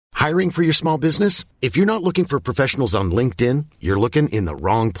Hiring for your small business? If you're not looking for professionals on LinkedIn, you're looking in the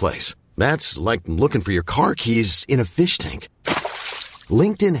wrong place. That's like looking for your car keys in a fish tank.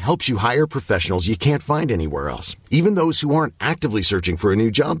 LinkedIn helps you hire professionals you can't find anywhere else, even those who aren't actively searching for a new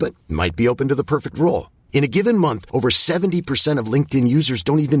job but might be open to the perfect role. In a given month, over 70% of LinkedIn users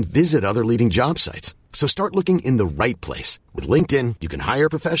don't even visit other leading job sites. So start looking in the right place. With LinkedIn, you can hire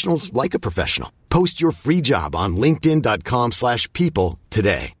professionals like a professional. Post your free job on linkedin.com/people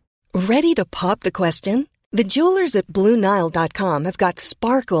today. Ready to pop the question? The jewelers at BlueNile.com have got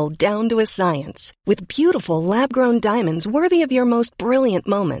sparkle down to a science with beautiful lab-grown diamonds worthy of your most brilliant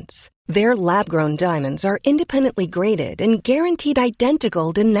moments. Their lab-grown diamonds are independently graded and guaranteed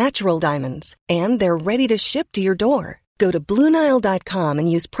identical to natural diamonds, and they're ready to ship to your door. Go to BlueNile.com and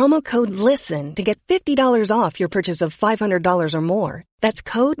use promo code LISTEN to get $50 off your purchase of $500 or more. That's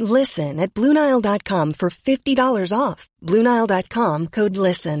code LISTEN at BlueNile.com for $50 off. BlueNile.com, code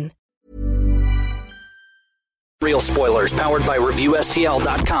LISTEN. Real spoilers powered by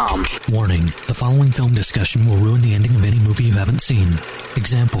ReviewSTL.com. Warning, the following film discussion will ruin the ending of any movie you haven't seen.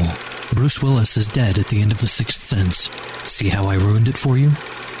 Example, Bruce Willis is dead at the end of The Sixth Sense. See how I ruined it for you?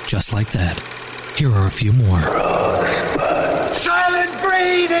 Just like that. Here are a few more. Silent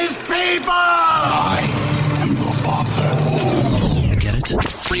breed is people! I am your father. Get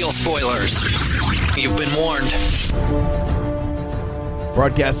it? Real spoilers. You've been warned.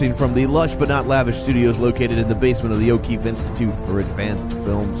 Broadcasting from the lush but not lavish studios located in the basement of the O'Keefe Institute for Advanced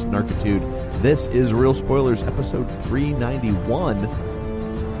Film Snarkitude, this is Real Spoilers, episode 391,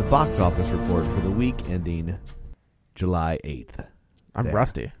 the box office report for the week ending July 8th. I'm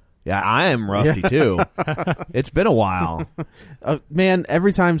rusty. Yeah, I am rusty, too. It's been a while. Man,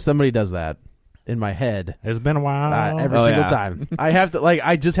 every time somebody does that, in my head, it's been a while. Every single time. I have to,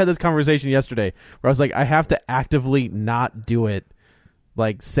 I just had this conversation yesterday where I was like, I have to actively not do it.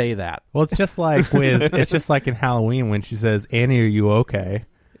 Say that. Well, it's just like it's just like in Halloween when she says, "Annie, are you okay?"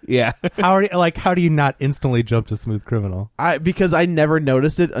 Yeah. How do you not instantly jump to Smooth Criminal? Because I never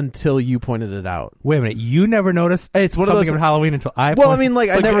noticed it until you pointed it out. Wait a minute, you never noticed it's one something of those Halloween until I. Well, I mean,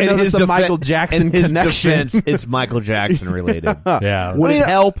 I never noticed the Michael Jackson connection. Defense, it's Michael Jackson related. Yeah. Would it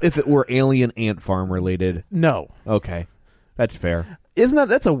help if it were Alien Ant Farm related? No. Okay, that's fair. Isn't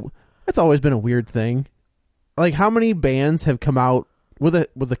that's always been a weird thing? How many bands have come out with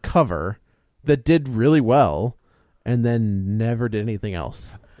a cover that did really well and then never did anything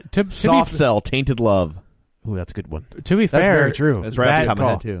else? Soft Cell, Tainted Love. Ooh, that's a good one. To be fair, that's very true. That's right.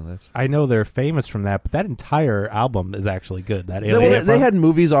 I know they're famous from that, but that entire album is actually good. That they had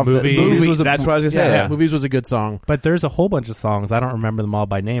movies off. Movies. That's what I was gonna say. Yeah. Movies was a good song, but there's a whole bunch of songs. I don't remember them all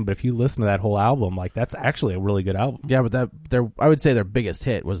by name, but if you listen to that whole album, that's actually a really good album. Yeah, but I would say their biggest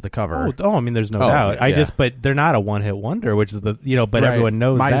hit was the cover. Oh, I mean, there's no doubt. Yeah. But they're not a one-hit wonder, which is but right. Everyone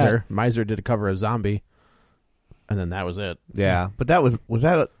knows Miser did a cover of Zombie, and then that was it. Yeah, but was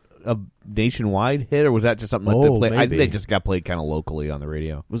that a nationwide hit, or was that just something they played? I think they just got played kind of locally on the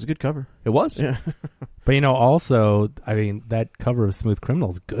radio. It was a good cover. It was. Yeah. But also, I mean, that cover of Smooth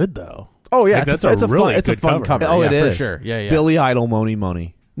Criminal is good though. Oh yeah, it's a really fun cover. Oh, it is for sure. Yeah. Billy Idol,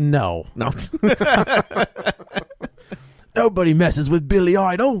 Money. No. Nobody messes with Billy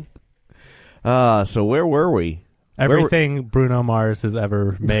Idol. So where were we? Everything Bruno Mars has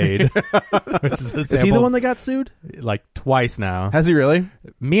ever made. Which is he the one that got sued? Twice now. Has he really?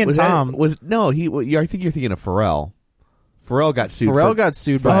 Me and Tom I think you're thinking of Pharrell. Pharrell got sued. Got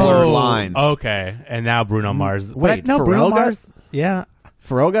sued for by blurred lines. Okay, and now Bruno Mars. Wait, no, Pharrell Bruno Mars. Yeah,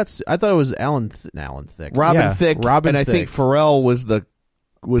 Pharrell got. I thought it was Alan Thicke. Robin Thicke. Robin and Thicke. I think Pharrell was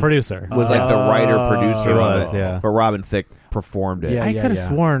producer. Was the writer producer of it. Yeah. But Robin Thicke performed it. Yeah, I could have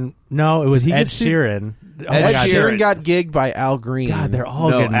sworn. No, it was Ed Sheeran. Ed Sheeran got gigged by Al Green. God, they're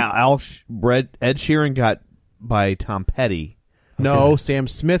all good. getting... Ed Sheeran got by Tom Petty. No, Sam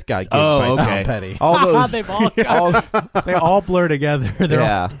Smith got gigged by Tom Petty. All those they all blur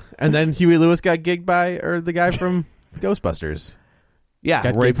together. And then Huey Lewis got gigged by the guy from Ghostbusters.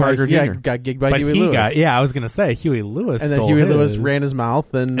 Yeah, Ray Parker Jr. got gigged by Huey Lewis. I was going to say Huey Lewis. And then Huey Lewis ran his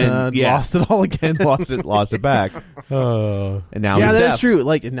mouth and lost it all again. lost it back. Oh, and now he's deaf. That's true.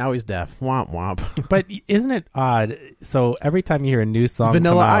 Now he's deaf. Womp womp. But isn't it odd? So every time you hear a new song,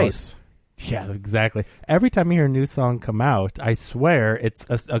 Vanilla Ice. Yeah, exactly. Every time you hear a new song come out, I swear it's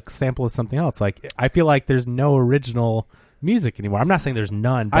a sample of something else. I feel like there's no original music anymore. I'm not saying there's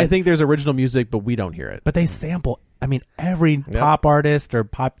none. But I think there's original music, but we don't hear it. But they sample. I mean, every pop artist or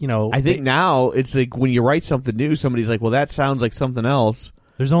pop, I think now it's like when you write something new, somebody's like, well, that sounds like something else.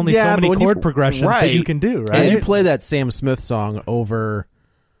 There's only so many chord progressions that you can do, right? And you play that Sam Smith song over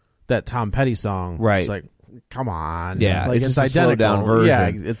that Tom Petty song. Right. It's like, come on. Yeah, like, it's it's just a slowed identical. down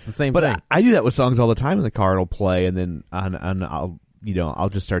version. Yeah, it's the same But thing. I do that with songs all the time in the car. It'll play, and then I'll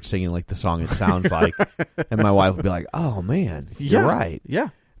just start singing like the song it sounds like, and my wife will be like, "Oh man, you're right." Yeah.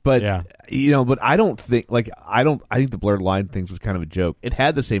 But Yeah. but I don't think I think the Blurred Line things was kind of a joke. It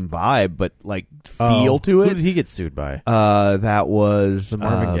had the same vibe, but like feel to Who it. did he get sued by? That was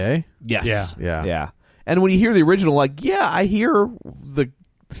Marvin Gaye? Yes, Yeah. And when you hear the original, I hear the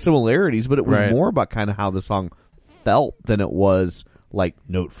similarities, but it was Right. more about kind of how the song felt than it was like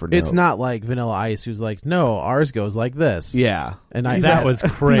note for note. It's not like Vanilla Ice, who's like, no, ours goes like this. Yeah. And That was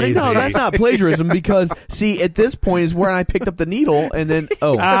He's crazy. like, no, that's not plagiarism because, see, at this point is where I picked up the needle and then,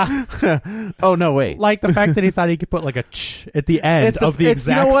 Oh no, wait. Like the fact that he thought he could put like a ch at the end of the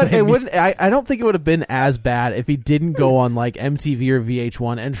exact you know what? same. It wouldn't. I don't think it would have been as bad if he didn't go on like MTV or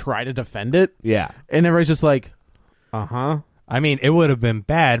VH1 and try to defend it. yeah. And everybody's just like, I mean, it would have been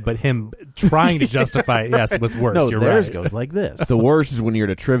bad, but him trying to justify it, yes, was worse. no, You're theirs right. goes like this. The worst is when you're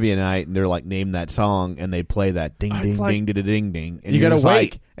at a trivia night and they're like, name that song, and they play that ding, It's ding, like- ding, ding, ding, ding. And You you're gotta just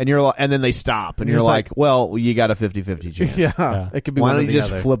wait. like, and you're like, and then they stop, and You're you're just like, well, you got a 50-50 chance. yeah, it could be Why one don't or you the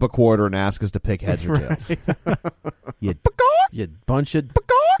just other. flip a quarter and ask us to pick heads or tails? You You bunch of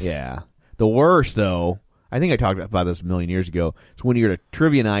Yeah. The worst, though, I think I talked about this a million years ago, is when you're at a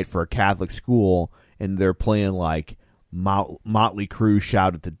trivia night for a Catholic school and they're playing like Motley Crue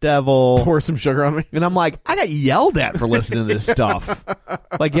Shout at the Devil. Pour some sugar on me. And I'm like, I got yelled at for listening to this stuff.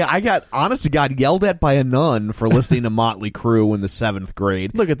 Like, yeah, I got, honest to God, yelled at by a nun for listening to Motley Crue in the 7th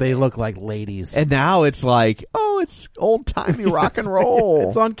grade. They look like ladies. And now it's like, oh, it's old-timey rock and roll.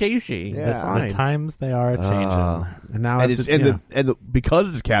 It's on Casey. Yeah. That's fine. The times they are changing. And now and it's, it's yeah. because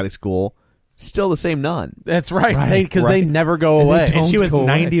it's a Catholic school, still the same nun. That's right. Right, Because they right. never go away. And she was go away.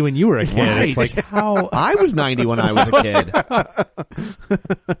 90 when you were a kid. Right. It's like, how? I was 90 when I was a kid.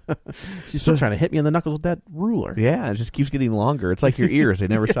 She's still trying to hit me in the knuckles with that ruler. Yeah, it just keeps getting longer. It's like your ears; they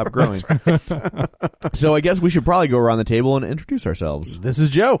never stop growing. So I guess we should probably go around the table and introduce ourselves. This is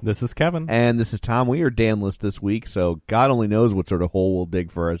Joe. This is Kevin. And this is Tom. We are Danless this week, so God only knows what sort of hole we'll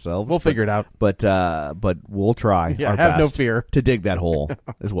dig for ourselves. We'll figure it out. But we'll try. Yeah, our have no best fear. to dig that hole.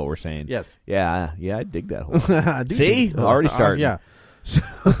 Is what we're saying. Yes. Yeah. I dig that hole. Dude. See, already starting. Yeah.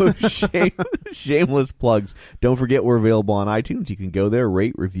 So shameless plugs. Don't forget we're available on iTunes. You can go there,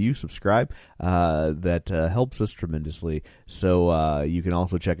 rate, review, subscribe. That helps us tremendously. So you can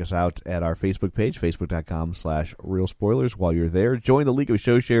also check us out at our Facebook page, facebook.com/Real Spoilers. While you're there, join the League of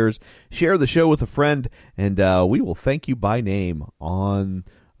Show Sharers. Share the show with a friend, and we will thank you by name on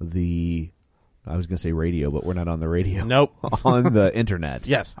the... I was going to say radio, but we're not on the radio. Nope. On the internet.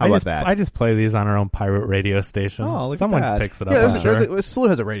 Yes. How about that? I just play these on our own pirate radio station. Oh, look at Someone that. picks it up. Yeah, I'm sure. SLU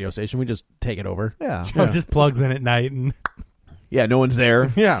has a radio station. We just take it over. Yeah. Joe just plugs in at night and Yeah, no one's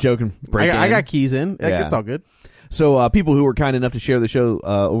there. Yeah. Joe can break I in. got keys in. Yeah. It's all good. So people who were kind enough to share the show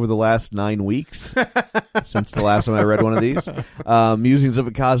over the last 9 weeks, since the last time I read one of these, Musings of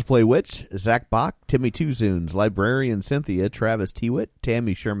a Cosplay Witch, Zach Bach, Timmy Tuzoons, Librarian Cynthia, Travis Tewitt,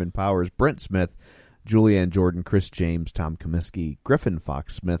 Tammy Sherman Powers, Brent Smith, Julianne Jordan, Chris James, Tom Comiskey, Griffin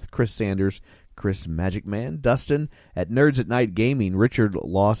Fox Smith, Chris Sanders, Chris Magic Man, Dustin, at Nerds at Night Gaming, Richard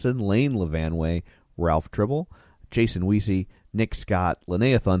Lawson, Lane Levanway, Ralph Tribble, Jason Weesey, Nick Scott,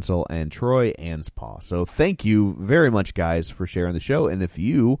 Linnea Thunsell, and Troy Anspaw. So thank you very much, guys, for sharing the show. And if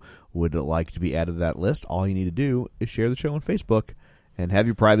you would like to be added to that list, all you need to do is share the show on Facebook and have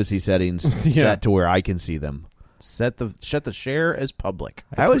your privacy settings set to where I can see them. Shut the share as public.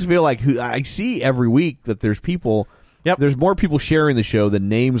 I always feel like I see every week that there's people. Yep. There's more people sharing the show than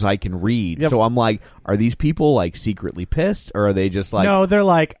names I can read. Yep. So I'm like, are these people like secretly pissed, or are they just like? no, they're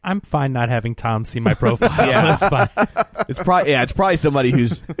like, I'm fine not having Tom see my profile. Yeah. That's fine. It's probably somebody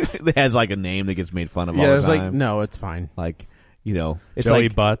who's that has like a name that gets made fun of all the There's time. like, no, it's fine. Like, it's Joey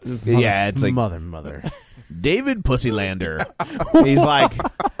like Butts. Yeah, it's like Mother. David Pussylander. He's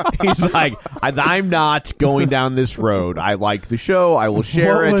like, I'm not going down this road. I like the show. I will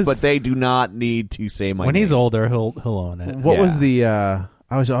share What it, was- but they do not need to say my When name. he's older, he'll own it. What was Yeah.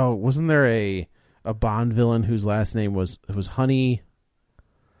 the? Wasn't there a Bond villain whose last name was Honey?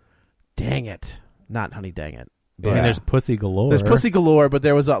 Dang it, not Honey. Dang it. I mean, Yeah. there's pussy galore. There's Pussy Galore, but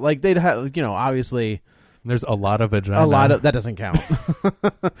there was they'd have obviously There's a lot of vagina. a lot of that doesn't count.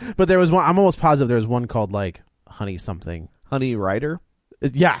 But there was one. I'm almost positive there was one called like Honey something. Honey Ryder.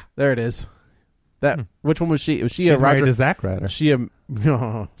 Yeah, there it is. That which one was she? Was she She's a married Roger? to Zack Ryder. Was she a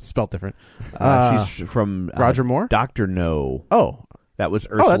spelled different? She's from Roger Moore? Dr. No. Oh, That was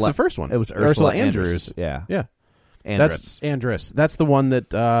Ursula. that's the first one. It was Ursula Andrews. Andrews. Yeah. yeah. Andress. That's Andress. That's the one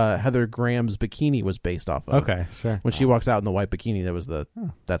that Heather Graham's bikini was based off of. Okay, sure. When she walks out in the white bikini,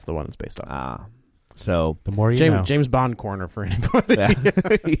 that's the one it's based off. So The more you know. James Bond corner for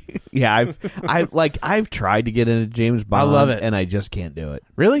anybody. yeah, I've tried to get into James Bond. I love it. and I just can't do it.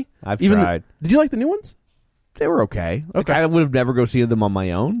 Really? I've Even tried. Did you like the new ones? They were okay. Okay. I would have never go see them on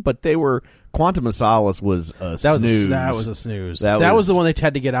my own, but they were. Quantum of Solace was a snooze. That was a snooze. That was was the one they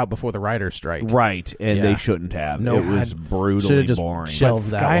had to get out before the writers' strike. Right, and Yeah. they shouldn't have. No, it was I'd- brutally should've just boring. shelved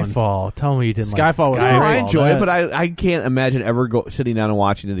that one. Skyfall. Tell me you didn't like Skyfall was Skyfall. great. I enjoyed it, That- but I can't imagine ever sitting down and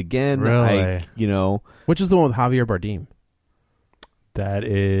watching it again. Really? Which is the one with Javier Bardem? that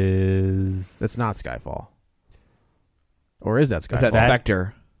is... That's not Skyfall. Or is that Skyfall? is that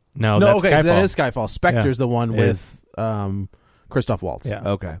Spectre? No, no, that's okay, so that Skyfall. is Skyfall. Spectre's the one Is- with Christoph Waltz. Yeah.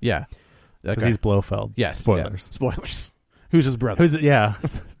 Okay. Yeah. Because Okay. he's Blofeld. Yes. Spoilers. Yeah. Spoilers. Who's his brother? Who's it? Yeah.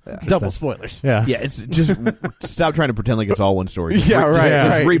 Double spoilers. Yeah. Yeah, it's just stop trying to pretend like it's all one story. Just Yeah, right,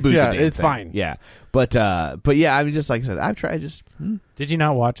 Just right. reboot Yeah, the damn it's thing. fine. Yeah, but yeah, I mean, just like I said, I've tried. Did you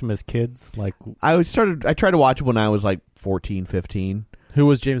not watch them as kids? Like, I tried to watch it when I was like 14, 15. Who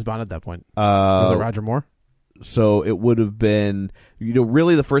was James Bond at that point? Was it Roger Moore? So it would have been,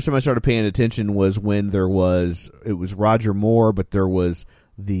 really the first time I started paying attention was when it was Roger Moore, but there was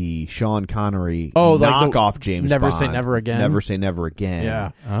the Sean Connery like knockoff James Never Bond. Say Never Again. Never Say Never Again.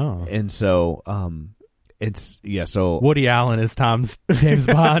 Yeah. oh. And so, so Woody Allen is Tom's James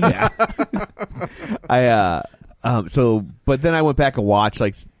Bond. but then I went back and watched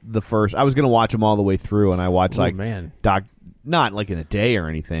like the first. I was going to watch them all the way through, and I watched man. not like in a day or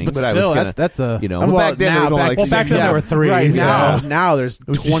anything. But But still, I was that's a well, back then there was only like back six. then there Yeah. were three. Right, so- now there's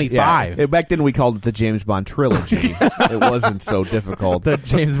 25. Yeah. Back then we called it the James Bond trilogy. It wasn't so difficult. The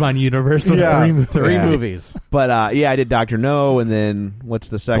James Bond universe was three Yeah. movies. But I did Dr. No, and then what's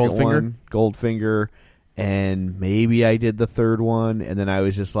the second Goldfinger? one? Goldfinger. And maybe I did the third one, and then I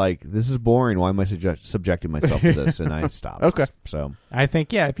was just like, this is boring. Why am I subjecting myself to this? And I stopped. Okay. So I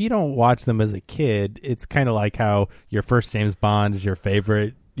think, if you don't watch them as a kid, it's kind of like how your first James Bond is your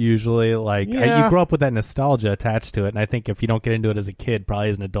favorite, usually. Like, Yeah. you grow up with that nostalgia attached to it, and I think if you don't get into it as a kid, probably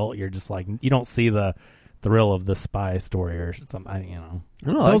as an adult, you're just like, you don't see the thrill of the spy story or something, I don't know.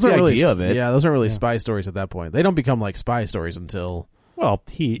 Those I like the aren't really, idea of it. Yeah, those aren't really spy stories at that point. They don't become like spy stories until Well,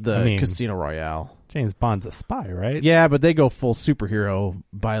 Casino Royale. James Bond's a spy, right? Yeah, but they go full superhero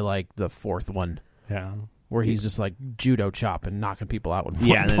by like the fourth one, Yeah. where he's just like judo chop and knocking people out with one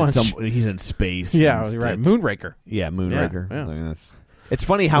Yeah, and punch. then he's in space. Yeah, and you're right. it's- Moonraker. Yeah, Moonraker. Yeah, yeah. I mean, it's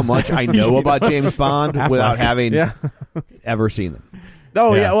funny how much I know about James Bond without having Yeah. ever seen them.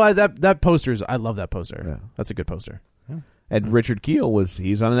 Oh Yeah. yeah. Well, that poster's. I love that poster. Yeah. That's a good poster. And Richard Keel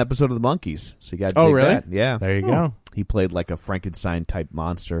he's on an episode of The Monkees. So you got to Oh, dig really? that. Yeah. There you go. He played like a Frankenstein type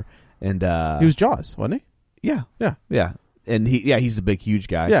monster. And He was Jaws, wasn't yeah. Yeah. Yeah. And he's a big huge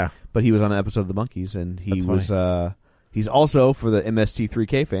guy. Yeah. But he was on an episode of The Monkees, and he That's was he's also, for the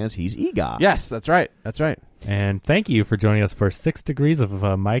MST3K fans, he's EGOT. he? Yes, that's right. That's right. And thank you for joining us for 6 Degrees of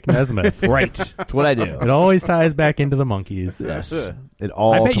Mike Nesmith. Right. That's what I do. It always ties back into the Monkeys. Yes. It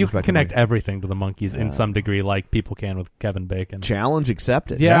all I bet you comes can back to connect me. everything to the Monkeys in some degree, like people can with Kevin Bacon. Challenge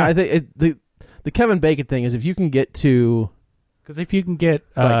accepted. Yeah, I think the Kevin Bacon thing is if you can get to Because if you can get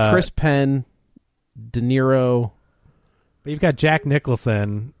like Chris Penn, De Niro. but you've got Jack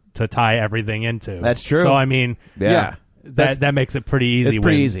Nicholson to tie everything into. That's true. So I mean, Yeah. that makes it pretty easy. It's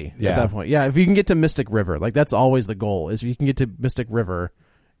pretty when- easy Yeah. at that point. Yeah, if you can get to Mystic River, like that's always the goal. Is if you can get to Mystic River,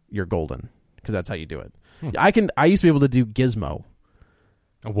 you're golden because that's how you do it. I used to be able to do Gizmo.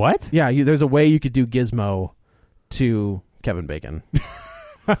 What? Yeah, there's a way you could do Gizmo to Kevin Bacon.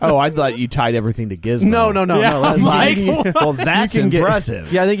 Oh, I thought you tied everything to Gizmo. No. That's Mike, Well, that's you can get-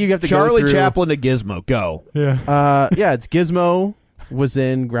 impressive. Yeah, I think you have to Charlie go through, Chaplin to Gizmo. Go. Yeah. Yeah, it's Gizmo was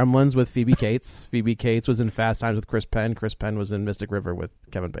in Gremlins with Phoebe Cates. Phoebe Cates was in Fast Times with Chris Penn. Chris Penn was in Mystic River with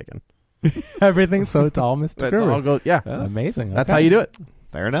Kevin Bacon. Everything. So it's all Mr. That's Gerber. all go. Yeah, Amazing. that's Okay. how you do it.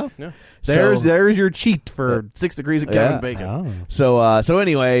 Fair enough. Yeah. So- There's your cheat for 6 Degrees of Kevin Yeah. Bacon. Oh. So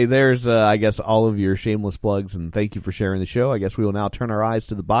anyway, there's I guess all of your shameless plugs, and thank you for sharing the show. I guess we will now turn our eyes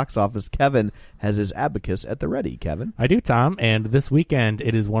to the box office. Kevin has his abacus at the ready. Kevin, I do, Tom. And this weekend,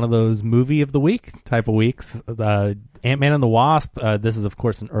 it is one of those movie of the week type of weeks. Ant-Man and the Wasp, this is, of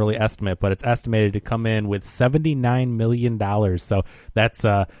course, an early estimate, but it's estimated to come in with $79 million. So that's,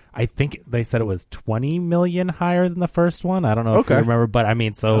 I think they said it was $20 million higher than the first one. I don't know if you remember, but I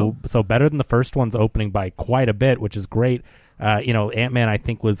mean, so better than the first one's opening by quite a bit, which is great. Ant-Man, I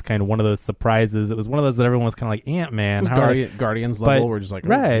think, was kind of one of those surprises. It was one of those that everyone was kind of like, Ant-Man. Guardians level. We're just like,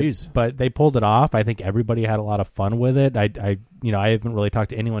 right. geez. But they pulled it off. I think everybody had a lot of fun with it. I haven't really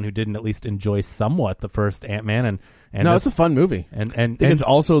talked to anyone who didn't at least enjoy somewhat the first Ant-Man, and And no, it's a fun movie. And I think it's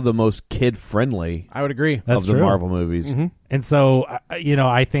also the most kid-friendly I would agree. That's of the true. Marvel movies. Mm-hmm. And so,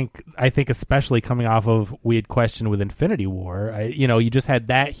 I think especially coming off of we had questioned with Infinity War, you just had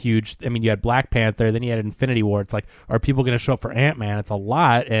that huge. I mean, you had Black Panther, then you had Infinity War. It's like, are people going to show up for Ant-Man? It's a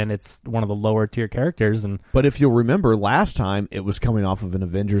lot, and it's one of the lower tier characters. And But if you'll remember, last time it was coming off of an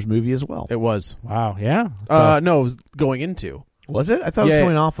Avengers movie as well. It was. wow, yeah. No, it was going into. Was it? I thought it was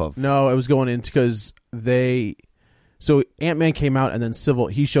coming off of. No, it was going into because So Ant-Man came out, and then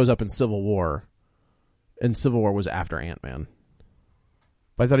he shows up in Civil War, and Civil War was after Ant-Man.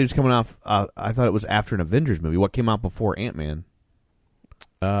 But I thought he was coming off. I thought it was after an Avengers movie. What came out before Ant-Man?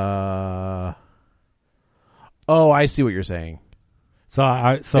 I see what you're saying.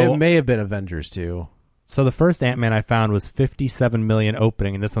 So It may have been Avengers too. So the first Ant-Man I found was 57 million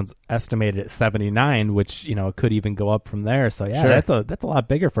opening, and this one's estimated at 79, which it could even go up from there. So yeah, Sure. that's a lot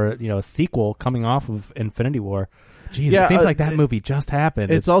bigger for a sequel coming off of Infinity War. Jeez, Yeah, it seems like that movie just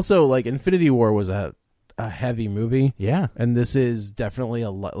happened. It's also like Infinity War was a heavy movie. Yeah, And this is definitely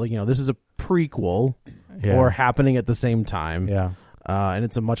this is a prequel Yeah. or happening at the same time. yeah. And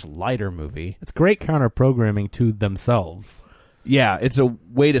it's a much lighter movie. It's great counter programming to themselves. Yeah, it's a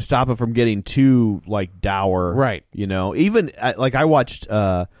way to stop it from getting too dour, Right. Even I watched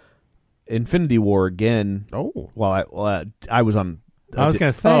Infinity War again. Oh. While I was on. I was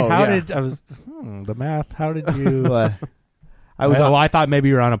going to say, the math? How did you? I was. I thought maybe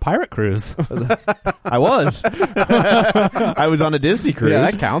you were on a pirate cruise. I was. I was on a Disney cruise. Yeah,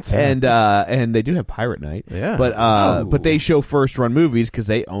 that counts. And they do have Pirate Night. Yeah. But they show first run movies because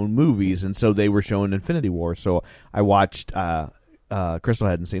they own movies, and so they were showing Infinity War. So I watched. Crystal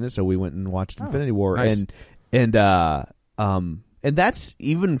hadn't seen it, so we went and watched Infinity War, nice. and that's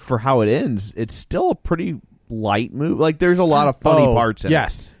even for how it ends. It's still a pretty light movie. Like there's a lot of funny parts in it.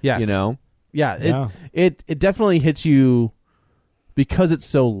 Yes. Yeah. Yeah. It definitely hits you because it's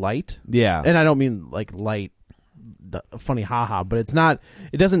so light. Yeah. And I don't mean like light, funny haha, but it's not.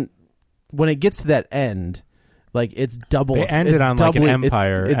 It doesn't. When it gets to that end, like it's double. They ended it's on doubly, like an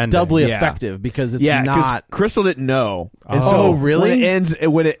Empire. It's ending. doubly Yeah. effective because it's Yeah, 'cause not. Crystal didn't know. And Oh, so really?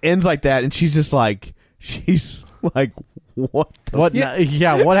 When it ends like that, and she's like, what? What?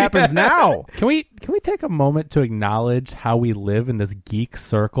 Yeah. What happens now? Can we take a moment to acknowledge how we live in this geek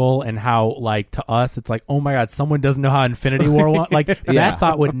circle and how to us it's like, oh my god, someone doesn't know how Infinity War went. That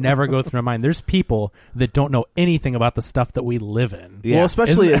thought would never go through my mind. There's people that don't know anything about the stuff that we live in. Yeah. Well,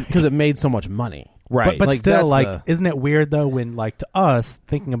 especially because it made so much money. Right. But Like, still, that's isn't it weird though when to us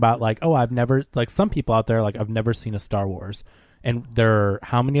thinking about I've never some people out there I've never seen a Star Wars, and there are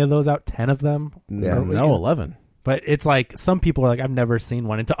how many of those out? 10 of them? No, 11. But it's some people are I've never seen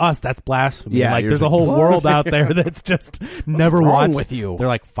one, and to us that's blasphemy. Yeah, Like you're there's a like, whole what? world out there that's just never wrong watched. with you? They're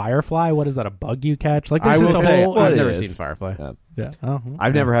like Firefly. What is that? A bug you catch? Like I there's will just a say whole. Well, I've it never is. seen Firefly. Yeah. Oh,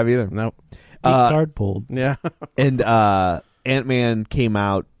 I've never have either. Nope. Geek card pulled. Yeah. And Ant-Man came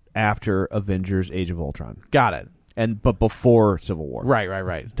out after Avengers: Age of Ultron, Got it. but before Civil War.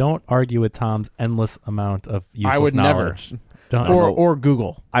 Right. Don't argue with Tom's endless amount of useless I would never. knowledge. Don't. Or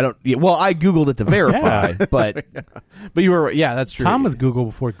Google. I don't. Yeah, well, I googled it to verify, but But you were. Yeah, that's true. Tom was Google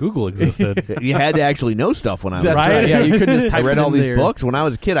before Google existed. you had to actually know stuff when I was. That's Right? right. Yeah, you couldn't just I type read it all in these there. books when I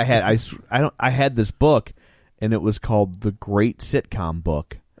was a kid. I had this book, and it was called The Great Sitcom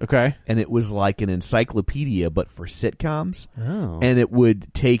Book. Okay. And it was like an encyclopedia, but for sitcoms. Oh. And it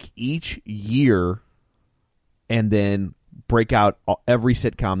would take each year and then break out every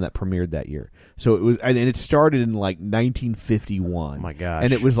sitcom that premiered that year. So it was, and it started in 1951. Oh my gosh.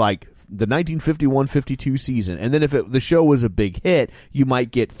 And it was the 1951-52 season. And then if the show was a big hit, you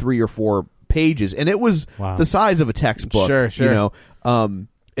might get 3 or 4 pages. And it was Wow. the size of a textbook. Sure.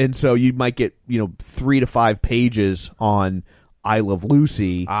 And so you might get 3 to 5 pages on I Love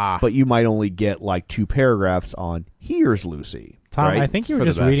Lucy, but you might only get 2 paragraphs on Here's Lucy. Tom, right? I think you were For the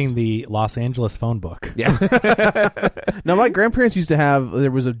just best. reading the Los Angeles phone book. Yeah. Now, my grandparents used to have. There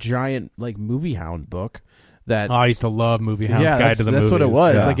was a giant Movie Hound book that. Oh, I used to love Movie Hound's yeah, Guide that's, to the that's Movies. what it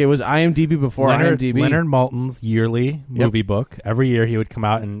was. Yeah. It was IMDb before IMDb. Leonard Maltin's yearly movie book. Every year he would come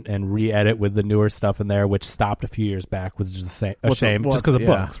out and re-edit with the newer stuff in there, which stopped a few years back. Was just a shame, just because of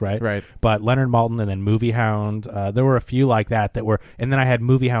books, right? Right. But Leonard Maltin and then Movie Hound. There were a few like that were, and then I had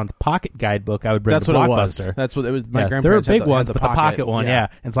Movie Hound's pocket guidebook. I would bring That's to what Blockbuster. it was. That's what it was. My Yeah, there were grandparents big had ones, had but the pocket one, yeah.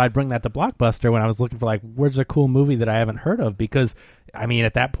 And so I'd bring that to Blockbuster when I was looking for where's a cool movie that I haven't heard of, because I mean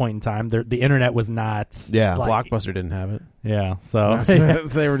at that point in time the internet was not. Yeah. like- Blockbuster didn't have it. Yeah, so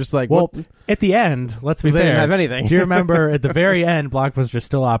they were just like, well, what? at the end, let's be They fair. didn't have anything. Do you remember at the very end, Blockbuster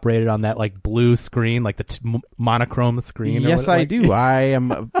still operated on that like blue screen, like the monochrome screen? Yes, I do.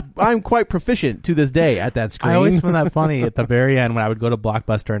 I'm quite proficient to this day at that screen. I always find that funny at the very end when I would go to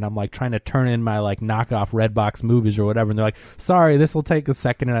Blockbuster and I'm like trying to turn in my like knockoff Redbox movies or whatever, and they're like, "Sorry, this will take a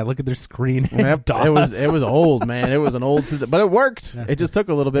second." And I look at their screen. And it's DOS. It was old, man. It was an old system, but it worked. It just took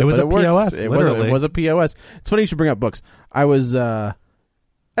a little bit. It was but a it worked. POS, It literally. was a POS. It's funny you should bring up books. I was,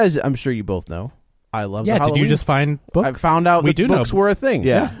 as I'm sure you both know, I love. Yeah, the did Halloween. you just find books? I found out we that do books know. were a thing.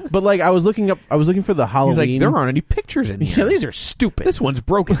 Yeah. But like I was looking for the Halloween. He's like, there aren't any pictures in here. Yeah, these are stupid. This one's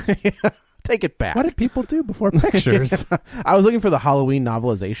broken. Take it back. What did people do before pictures? I was looking for the Halloween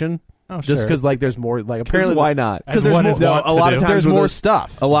novelization. Oh, Just sure. because like there's more like apparently Why not? As there's one more, is wont a to lot do. of times there's with more the-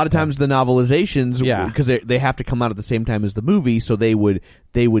 stuff. A lot of times the novelizations, Yeah. because they have to come out at the same time as the movie, so they would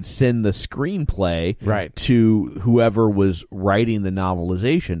send the screenplay Right. to whoever was writing the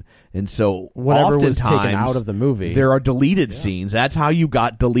novelization, and so Whatever was taken oftentimes out of the movie. there are deleted scenes. That's how you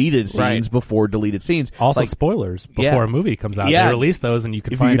got deleted scenes Right. before deleted scenes. Also, Like, spoilers before Yeah. a movie comes out. Yeah. They release those, and you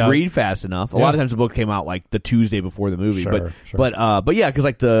can if find you could out. read fast enough. A Yeah. lot of times the book came out like the Tuesday before the movie. Sure, sure. But yeah, because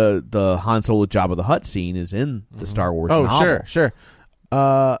like the Han Solo Jabba the Hutt scene is in the Star Wars Oh, novel. sure.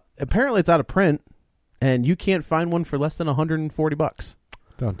 Apparently it's out of print, and you can't find one for less than $140.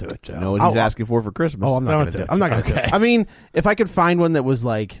 Don't do it, Joe. You know what he's I'll- asking for Christmas. Oh, I'm not Don't going to do do it. it. I'm not going to do Okay. it. I mean, if I could find one that was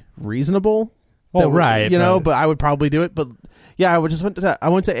like reasonable, Well, that would- right, you know, but- but I would probably do it. But yeah, I went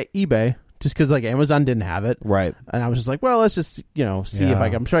to eBay just because like Amazon didn't have it, Right. and I was just like, well, let's just see if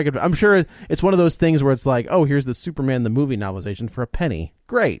Yeah. I'm sure it's one of those things where it's like, oh, here's the Superman the movie novelization for a penny.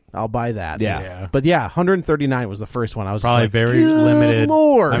 Great, I'll buy that. Yeah. But yeah, 139 was the first one. I was Probably just like, very good limited.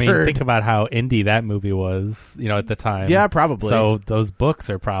 Lord. I mean, think about how indie that movie was, at the time. Yeah, probably. So those books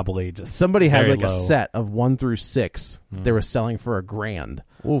are probably just Somebody had very like a low. set of 1 through 6 that they were selling for $1,000.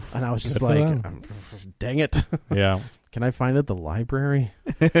 Oof. And I was just Good for like, them. dang it. Yeah. Can I find it at the library?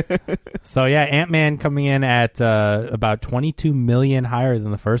 So yeah, Ant-Man coming in at about 22 million higher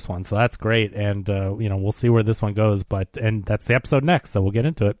than the first one, so that's great. And we'll see where this one goes. And that's the episode next, so we'll get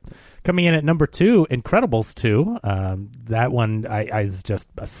into it. Coming in at number 2, Incredibles 2. That one is just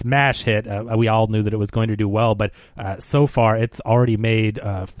a smash hit. We all knew that it was going to do well, but so far it's already made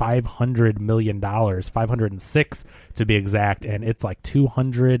 $500 million, 506 to be exact, and it's like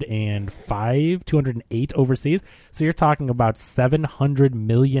 208 overseas. So you're talking about $700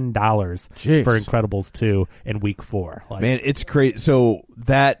 million Jeez. for Incredibles 2 in week 4. Like, Man, it's crazy. So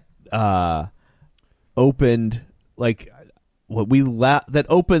that opened like that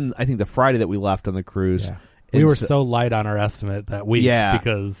opened. I think the Friday that we left on the cruise. yeah. We And were so light on our estimate that week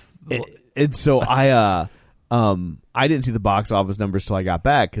because and so I didn't see the box office numbers till I got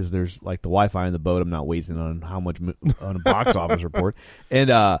back because there's like the Wi-Fi in the boat. I'm not wasting on how much on a box office report, and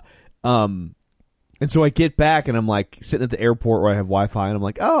so I get back and I'm like sitting at the airport where I have Wi-Fi and I'm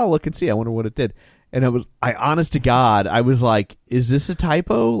like, oh, I'll look and see. I wonder what it did. And honest to God, I was like, is this a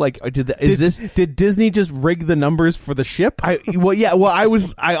typo? Like, Did Disney just rig the numbers for the ship? I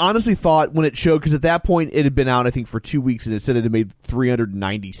honestly thought when it showed, because at that point it had been out, I think, for 2 weeks, and it said it had made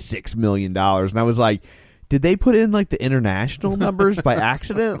 $396 million. And I was like, did they put in like the international numbers by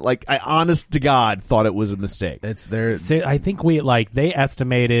accident? Like, I honest to God thought it was a mistake. It's there. So I think they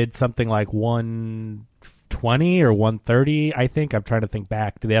estimated something like 120 or 130. I think I'm trying to think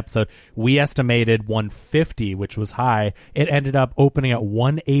back to the episode. We estimated 150, which was high. It ended up opening at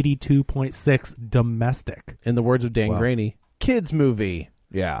 182.6 domestic. In the words of Dan Wow. Graney, kids movie.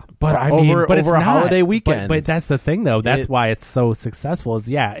 Yeah. But I Over- mean, but over it's a not. holiday weekend. But that's the thing, though. That's It- why it's so successful. Is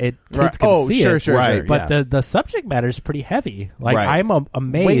kids Right. can Oh, see sure, it, sure, right. sure. But yeah. the subject matter is pretty heavy. Like Right. I'm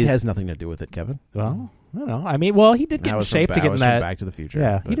amazed. weight has nothing to do with it, Kevin. Well, I don't know. I mean, well, he did get That in was shape from, to get that in was from that. Back to the Future.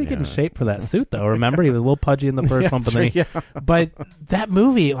 Yeah, but, he did get in yeah. shape for that suit, though. Remember, he was a little pudgy in the first Yeah, one, but that's then right, but that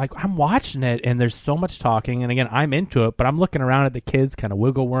movie, like, I'm watching it, and there's so much talking, and again, I'm into it, but I'm looking around at the kids kind of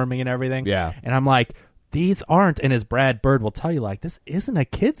wiggle worming and everything, Yeah. and I'm like, these aren't, and as Brad Bird will tell you, like, this isn't a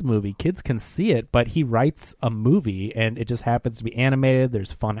kid's movie. Kids can see it, but he writes a movie, and it just happens to be animated.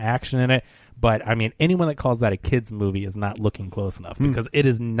 There's fun action in it, but, I mean, anyone that calls that a kid's movie is not looking close enough, because it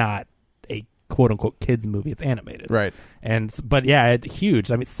is not a quote-unquote kids movie. It's animated. Right. But yeah, it's huge.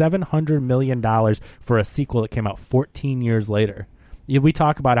 I mean, $700 million for a sequel that came out 14 years later. We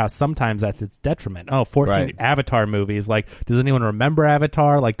talk about how sometimes that's its detriment. 14 Right. Avatar movies. Like, does anyone remember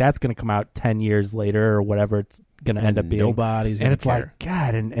Avatar? Like, that's going to come out 10 years later or whatever it's going to end up being. Nobody's And gonna it's care. like,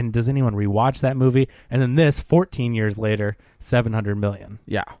 God, and does anyone rewatch that movie? And then this, 14 years later, $700 million.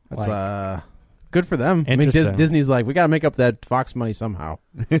 Yeah. It's, Like- good for them. I mean, Interesting. Disney's like, we got to make up that Fox money somehow.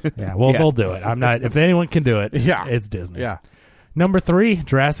 Yeah, well, they'll do it. I'm not. If anyone can do it, Yeah. it's Disney. Yeah. Number 3,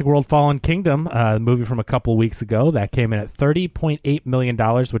 Jurassic World: Fallen Kingdom, a movie from a couple weeks ago that came in at $30.8 million,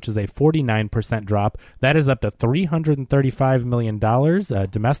 which is a 49% drop. That is up to $335 million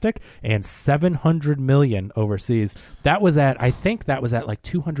domestic and $700 million overseas. That was at, I think that was at like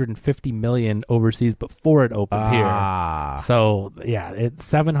 $250 million overseas before it opened here. So yeah,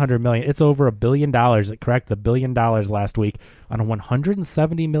 it's $700 million. It's over $1 billion. It cracked the $1 billion last week on a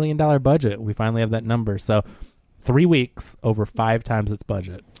 $170 million budget. We finally have that number. So 3 weeks, over 5 times its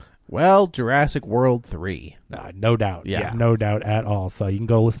budget. Well, Jurassic World 3. No doubt. Yeah. No doubt at all. So you can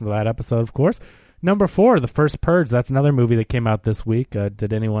go listen to that episode, of course. Number 4, The First Purge. That's another movie that came out this week.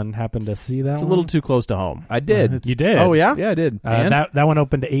 Did anyone happen to see that It's one? a little too close to home. I did. You did? Oh, yeah? Yeah, I did. And? That one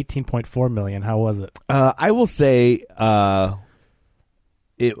opened to $18.4 million. How was it? I will say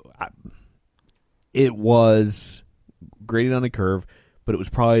it was graded on a curve, but it was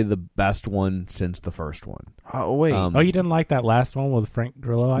probably the best one since the first one. Oh, wait. You didn't like that last one with Frank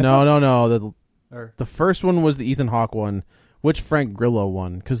Grillo? No. The first one was the Ethan Hawke one. Which Frank Grillo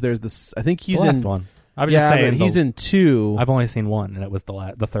one? Because there's this. I think he's the last in one. I was just saying but he's in 2. I've only seen one, and it was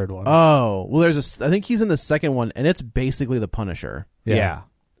the third one. Oh, well, I think he's in the second one, and it's basically the Punisher. Yeah.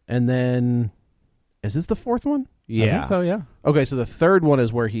 And then, is this the fourth one? I think so, yeah. Okay, so the third one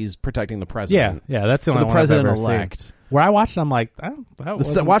is where he's protecting the president. Yeah, that's the Or only the one I've ever president-elect. seen. Where I watched it, I'm like,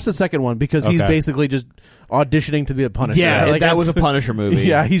 Watch the second one because he's Okay. basically just auditioning to be a Punisher. Yeah, Like, that was a that's- Punisher movie.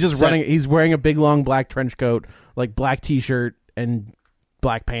 Yeah, he's just So- running. He's wearing a big long black trench coat, like black T-shirt and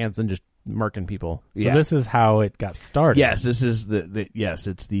black pants, and just murking people. So Yeah. this is how it got started. Yes, this is yes,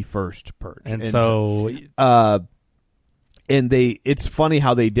 it's the first Purge. And it's funny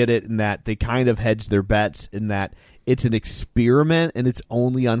how they did it in that they kind of hedged their bets in that it's an experiment and it's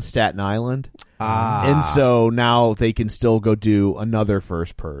only on Staten Island. And so now they can still go do another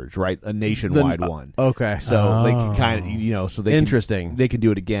first Purge, right? A nationwide one. Okay, So they can kind of, so they Interesting. they can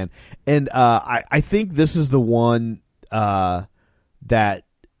do it again. And I think this is the one that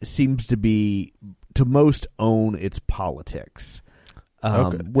seems to most own its politics,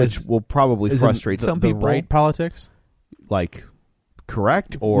 which will probably frustrate some people. Right politics, like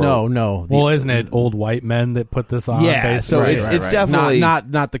correct or no. Well, isn't it old white men that put this on? Yeah, basically? so it's definitely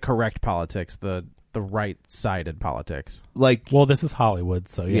not the correct politics, the right-sided politics. like Well, this is Hollywood,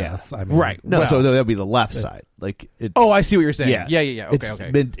 so yes. I mean, Right. no. Well, so that'll be the left side. Like it's, Oh, I see what you're saying. Yeah, Yeah.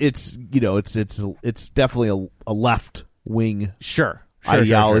 Okay. It's definitely a left wing Sure.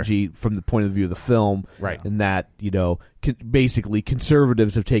 ideology from the point of view of the film, Right. And that basically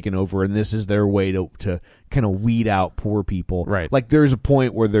conservatives have taken over, and this is their way to kind of weed out poor people, Right. Like there's a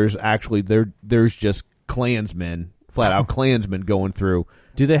point where there's actually there's just Klansmen, flat out Klansmen going through.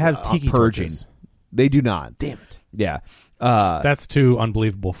 Do they have tiki purging? torches? They do not. Damn it. Yeah. That's too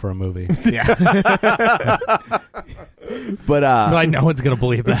unbelievable for a movie. But Like, no one's going to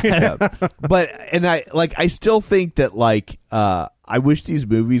believe that. but I still think that I wish these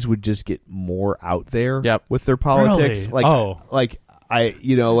movies would just get more out there with their politics. Really? Like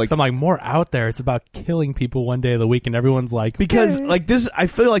So I'm like, more out there. It's about killing people one day of the week, and everyone's like, because like this, I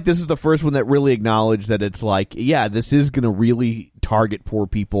feel like this is the first one that really acknowledged that it's like, yeah, this is going to really target poor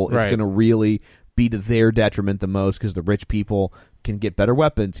people. It's Right. going to really be to their detriment the most because the rich people can get better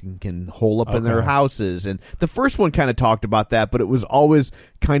weapons and can hole up in their Okay. houses. And the first one kind of talked about that, but it was always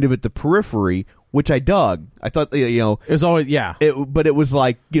kind of at the periphery, which I dug. I thought, It was always but it was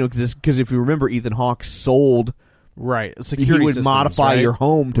like, because if you remember, Ethan Hawke sold. right. He Security would systems, modify right? your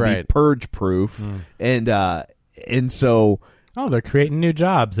home to be Right. purge proof, and so oh, they're creating new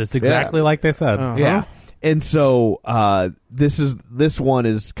jobs. It's exactly like they said. yeah, and so this one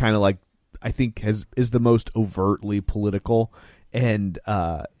is kind of like, I think is the most overtly political, and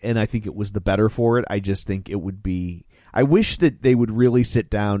I think it was the better for it. I just think it would be. I wish that they would really sit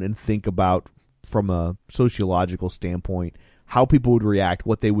down and think about, from a sociological standpoint, how people would react,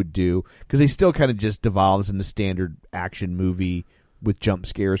 what they would do, because they still kind of just devolves into standard action movie with jump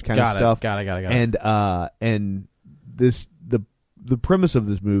scares kind of stuff. Got it. And this the premise of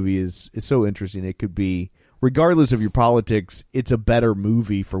this movie is so interesting. It could be, regardless of your politics, it's a better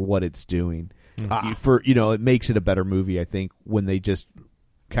movie for what it's doing. It makes it a better movie, I think, when they just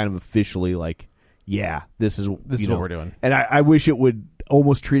kind of officially this is what we're doing. And I wish it would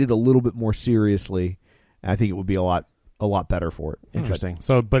almost treat it a little bit more seriously. I think it would be a lot better for it. Interesting.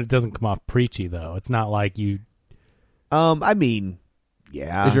 So, but it doesn't come off preachy, though. It's not like you. I mean,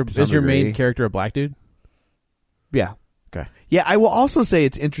 yeah. Is your main character a black dude? Yeah. Okay. Yeah, I will also say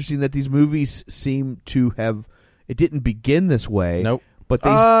it's interesting that these movies seem to have. It didn't begin this way. Nope. But they.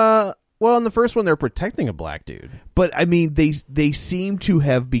 Well, in the first one, they're protecting a black dude. But I mean, they seem to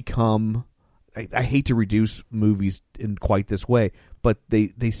have become. I hate to reduce movies in quite this way, but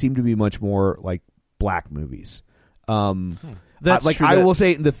they seem to be much more like black movies. That's like true. I will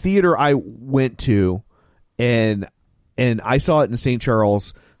say, in the theater I went to, and I saw it in St.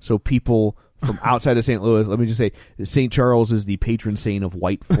 Charles. So people from outside of St. Louis, let me just say, St. Charles is the patron saint of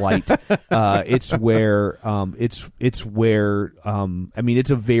white flight. It's where I mean,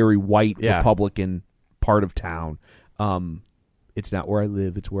 it's a very white Republican part of town. It's not where I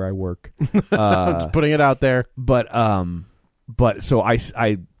live; it's where I work. I'm just putting it out there. But so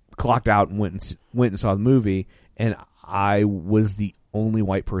I clocked out and went and saw the movie, and I was the only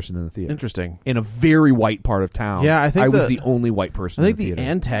white person in the theater. Interesting. In a very white part of town. Yeah, I think I was the only white person. I think in the the theater.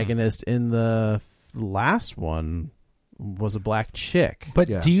 antagonist in the last one was a black chick. But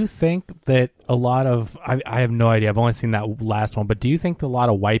Yeah. do you think that a lot of I have no idea. I've only seen that last one. But do you think that a lot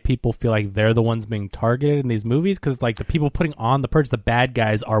of white people feel like they're the ones being targeted in these movies? Because it's like the people putting on the purge, the bad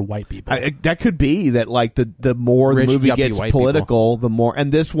guys are white people. That could be that. Like the more Rich, the movie yuppie gets white political, the more.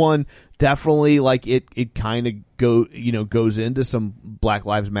 And this one definitely like it kind of goes into some Black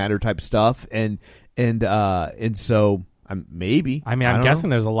Lives Matter type stuff, and so. Maybe. I mean, I I'm don't guessing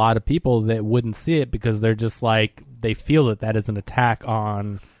know. there's a lot of people that wouldn't see it because they're just like they feel that is an attack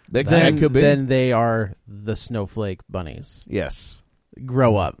on. That Then could be. they are the snowflake bunnies. Yes.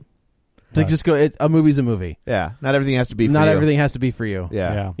 Grow up. Like, just go. A movie's a movie. Yeah. Not everything has to be. Not for you. everything has to be for you.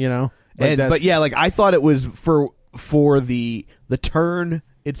 Yeah. You know. Like, But yeah, like I thought it was for the turn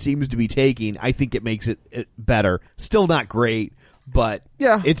it seems to be taking. I think it makes it better. Still not great. But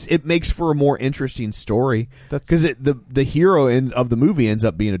yeah, it makes for a more interesting story because the hero of the movie ends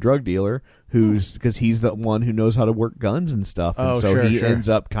up being a drug dealer because he's the one who knows how to work guns and stuff, and so he ends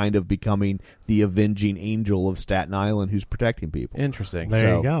up kind of becoming the avenging angel of Staten Island who's protecting people. Interesting.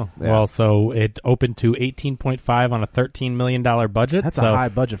 There you go. Yeah. Well, so it opened to 18.5 on a $13 million budget. That's a high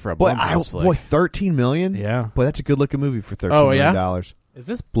budget for a Blumhouse flick. Boy, $13 million. Yeah, boy, that's a good looking movie for $13 million. Is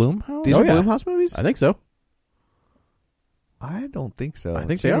this Blumhouse? These are Blumhouse movies? I think so. I don't think so. I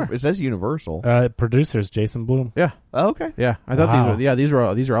think they are. It says Universal. Producers Jason Blum. Yeah. Oh, okay. Yeah. I thought Wow. these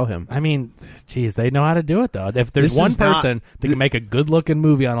are all him. I mean, geez, they know how to do it though. If there's This one is not- person that can make a good-looking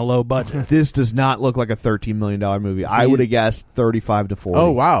movie on a low budget, This does not look like a $13 million movie. I would have guessed 35 to 40. Oh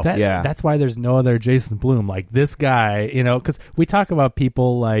wow. that's why there's no other Jason Blum like this guy. You know, because we talk about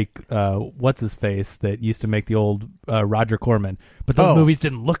people like what's his face that used to make the old Roger Corman, but those movies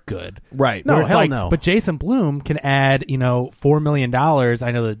didn't look good. Right. No, Where it's hell like, no. But Jason Blum can add, $4 million.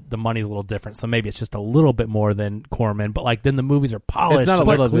 I know that the money's a little different, so maybe it's just a little bit more than Corman. But like then the movies are polished. It's not a and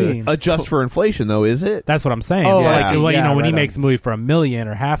little bit. clean. Adjust for inflation, though, is it? That's what I'm saying. Oh, So I like, see. when Yeah, he right makes a movie for $1 million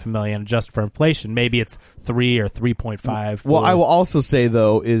or $500,000, adjust for inflation, maybe it's 3 or 3.5. Well, I will also say,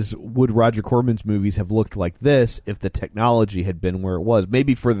 though, would Roger Corman's movies have looked like this if the technology had been where it was?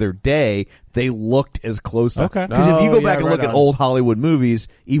 Maybe for their day, they looked as close to... Okay. Because if you go back and right look at on. old Hollywood movies,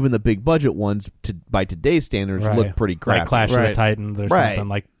 even the big budget ones, by today's standards, Right. look pretty crappy. like Clash of Right. the Titans or Right. something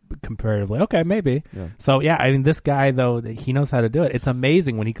like comparatively. Okay, maybe. Yeah. So yeah, I mean, this guy though, he knows how to do it. It's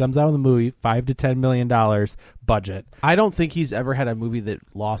amazing when he comes out with a movie, $5 to $10 million budget. I don't think he's ever had a movie that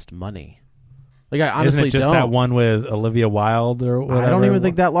lost money. Like I honestly Isn't it just don't. that one with Olivia Wilde or whatever? I don't even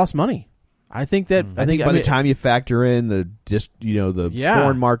think that lost money. I think that I think by the time you factor in the Yeah.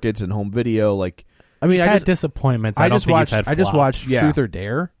 foreign markets and home video, like... I mean, he's I had just disappointments. I don't just think he's watched had I just flops. watched Yeah. Truth or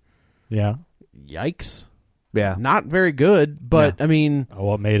Dare. Yeah. Yikes. Yeah. Not very good, but I mean, Oh,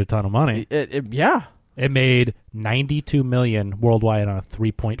 well, it made a ton of money. yeah. It made $92 million worldwide on a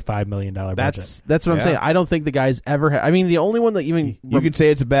 $3.5 million budget. That's what I'm Yeah. saying. I don't think the guy's ever had. I mean, the only one that even You could say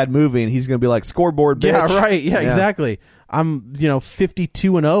it's a bad movie, and he's going to be like, scoreboard, bitch. yeah, right, yeah, exactly. I'm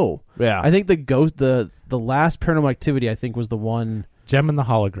 52-0. Yeah. I think the last Paranormal Activity I think was the one. Gem and the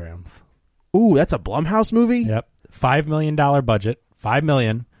Holograms. Ooh, that's a Blumhouse movie. Yep. $5 million budget. $5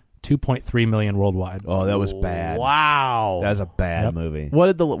 million. $2.3 million worldwide. Oh, that was bad. Wow, That was a bad Yep. movie. What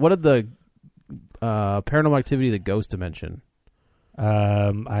did the Paranormal Activity, the Ghost Dimension?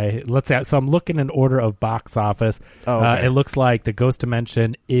 Let's say so. I'm looking in order of box office. Oh, okay. It looks like the Ghost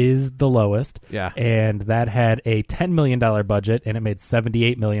Dimension is the lowest. Yeah. and that had a $10 million budget, and it made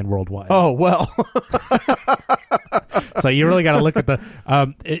 $78 million worldwide. Oh well, So you really got to look at the.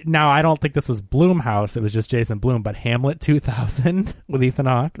 Now I don't think this was Blumhouse; it was just Jason Blum. But Hamlet 2000 with Ethan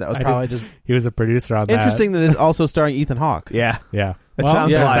Hawke. that was probably just he was a producer on that. interesting that it's also starring Ethan Hawke. Yeah. Yeah, It well,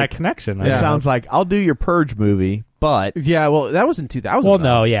 sounds there's like- that connection. It sounds like I'll do your Purge movie, but Yeah, well, that was in 2000. Well, though.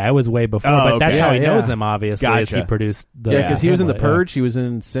 no, yeah, it was way before, Oh, but that's okay. how he Yeah, knows yeah. him. Obviously, is he Gotcha. produced the Yeah, because he was in The Hamlet, yeah. Purge. He was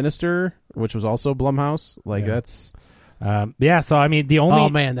in Sinister, which was also Blumhouse. Like Yeah. that's So I mean, the only Oh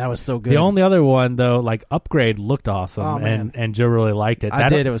man, that was so good. the only other one though, like Upgrade, looked awesome, Oh, man. and Joe really liked it. I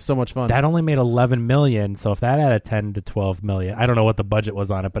did. It was so much fun. That only made 11 million. So if that had a 10 to 12 million, I don't know what the budget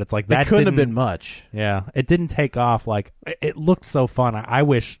was on it, but it's like that it couldn't have didn't- been much. Yeah, it didn't take off. Like it looked so fun. I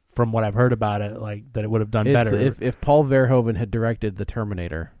wish, from what I've heard about it, like that it would have done It's, better. if Paul Verhoeven had directed The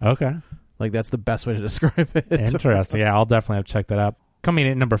Terminator, Okay, like that's the best way to describe it. interesting. Yeah, I'll definitely have to check that out. Coming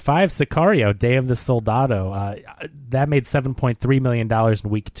in at number 5, Sicario, Day of the Soldado. That made $7.3 million in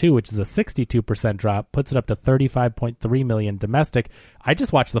week 2, which is a 62% drop, puts it up to $35.3 million domestic. I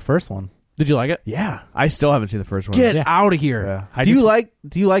just watched the first one. Did you like it? Yeah. I still haven't seen the first one. Get Yeah. out of here. Yeah. Do you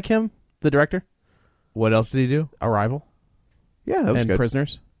like him, the director? What else did he do? Arrival Yeah, that was and good.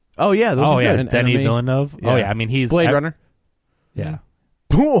 Prisoners. Oh yeah, those Oh were yeah, good. And Denny Enemy. Villeneuve. Yeah. Oh yeah, I mean he's Blade Runner. Yeah.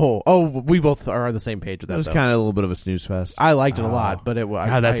 Oh, we both are on the same page with that. It was though. kind of a little bit of a snooze fest. I liked it a lot, but it was.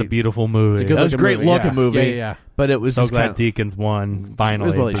 God, that's a beautiful movie. It's a good That was a looking great looking movie. Yeah. But it was So just glad kinda- Deakins won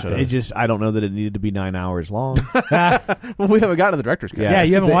finally. really because- should've. I don't know that it needed to be 9 hours long. Well, we haven't gotten to the director's cut. Yeah,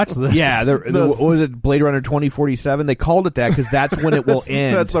 you haven't watched this. Yeah, what was it, Blade Runner 2047? They called it that because that's when it will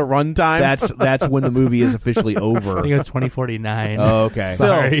end. That's the runtime. That's when the movie is officially I think it over. was 2049. Oh, okay.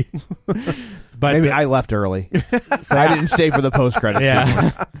 Sorry. But Maybe I left early. So I didn't stay for the post credits.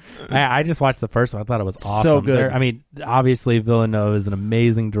 yeah, I just watched the first one. I thought it was awesome. good. I mean, obviously Villeneuve is an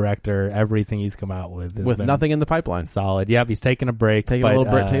amazing director. Everything he's come out with has with been nothing in the pipeline. solid. Yep, he's taking a break. Take a but,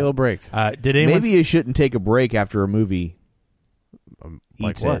 little break. Did anyone? Maybe you shouldn't take a break after a movie.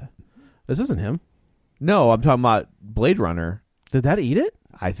 Like eats what? it. This isn't him. No, I'm talking about Blade Runner. Did that eat it?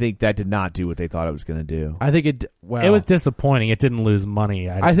 I think that did not do what they thought it was going to do. I think it. Well, it was disappointing. It didn't lose money.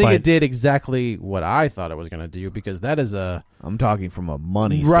 I think but- it did exactly what I thought it was going to do because that is a I'm talking from a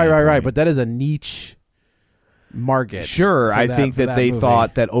money right. standpoint. But that is a niche market. Sure, for I think for that they movie.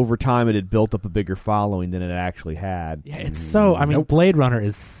 thought that over time it had built up a bigger following than it actually had. Yeah, it's so. I mean, Blade Runner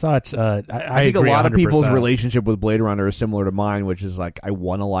is such a. I think a agree lot of people's 100%. relationship with Blade Runner is similar to mine, which is like I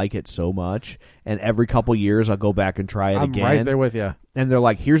want to like it so much, and every couple years I'll go back and try it I'm again. right there with you. And they're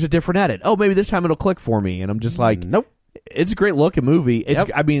like, "Here's a different edit. Oh, maybe this time it'll click for me." And I'm just like, Nope. It's a great looking movie. It's.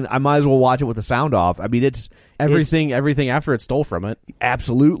 Yep. I mean, I might as well watch it with the sound off. I mean, it's Everything after it stole from it.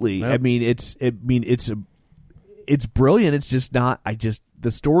 absolutely. Yep. I mean, it's brilliant. It's just not. The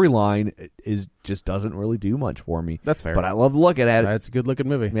storyline is just doesn't really do much for me. That's fair. But I love looking at it. It's a good looking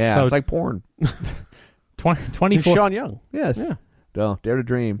movie. Yeah, So- it's like porn. 24. Sean Young. Yes. Yeah. Oh, Dare to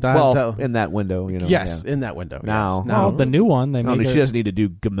Dream. That- in that window, you know. Yes, yeah. in that window. Now. yes. No, the new one. They No, made she her- doesn't need to do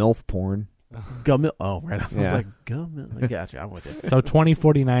Gamilf porn. Gummill. Oh, right. I was Yeah. like Gummill. I gotcha. I'm with you. So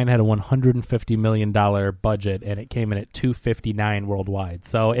 2049 had a $150 million budget, and it came in at 259 worldwide.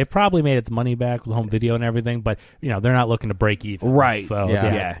 So it probably made its money back with home video and everything, but they're not looking to break even. Right. So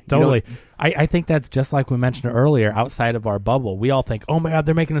Yeah. Yeah. totally. I think that's just like we mentioned earlier. Outside of our bubble, we all think, "Oh my God,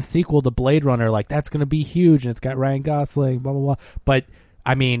 they're making a sequel to Blade Runner. Like that's going to be huge, and it's got Ryan Gosling." Blah blah blah. But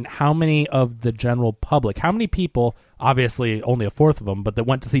I mean, how many of the general public, how many people, obviously only a fourth of them, but that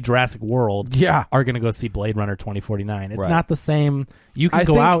went to see Jurassic World Yeah. are going to go see Blade Runner 2049? It's Right. not the same. You can I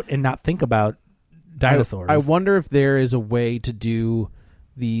go think- out and not think about dinosaurs. I wonder if there is a way to do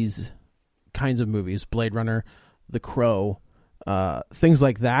these kinds of movies, Blade Runner, The Crow, things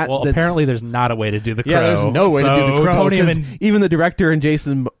like that. Well, that's- apparently there's not a way to do the Crow. yeah, there's no way to do The so Crow. Don't 'Cause even. the director and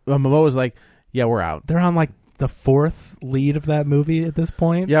Jason Momoa was like, "Yeah, we're out." They're on like the fourth lead of that movie at this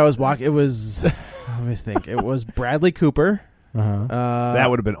point. Yeah, I was walking. It was. Let me think. It was Bradley Cooper. Uh-huh. That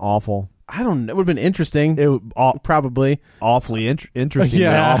would have been awful. I don't know. It would have been interesting. It would Probably. awfully interesting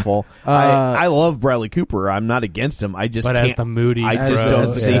Yeah. and awful. I love Bradley Cooper. I'm not against him. I just But can't. as the moody, I just Crow, don't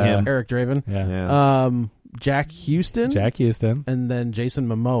as see him. Eric Draven. Yeah. Yeah. Jack Houston. Jack Houston. And then Jason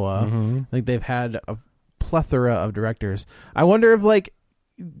Momoa. Mhm. Like they've had a plethora of directors. I wonder if like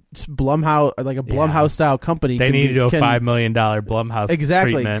it's Blumhouse, like a Blumhouse style company, They can need be- to do a can- $5 million Blumhouse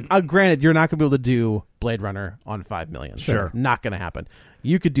exactly. treatment. Granted, you're not going to be able to do Blade Runner on $5 million. Sure. Not going to happen.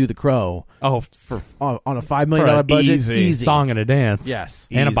 You could do The Crow Oh, for on a $5 million for budget. an Easy. song and a dance. Yes.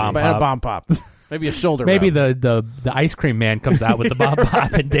 And a Easy. bomb And a pop. bomb pop. Maybe a shoulder. Maybe rub. the ice cream man comes out with the bomb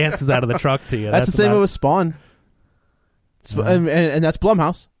pop and dances out of the truck to you. That's the same about- with Spawn. And that's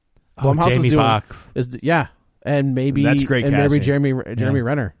Blumhouse. Blumhouse Jamie is doing Foxx. yeah, and maybe That's great and maybe casting. Jeremy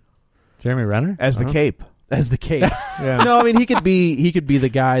Renner Jeremy Renner? As the Cape. as the Cape. Yeah. No, I mean he could be the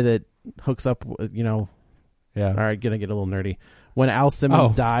guy that hooks up. Yeah. All right, gonna get a little nerdy. When Al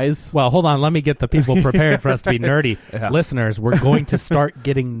Simmons Oh. dies, Well, hold on. Let me get the people prepared for us to be nerdy. Listeners, we're going to start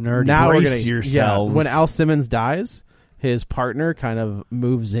getting nerdy. now we're brace gonna yourselves. Yeah, when Al Simmons dies, his partner kind of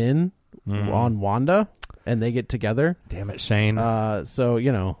moves in on Wanda. and they get together. Damn it, Shane. So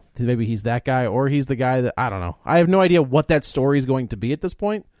maybe he's that guy, or he's the guy that I don't know. I have no idea what that story is going to be at this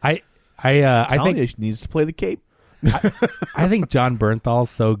point. I think he needs to play the Cape. I think John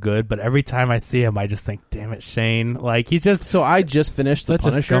Bernthal's so good, but every time I see him, I just think, damn it, Shane. Like he's just so. I just finished The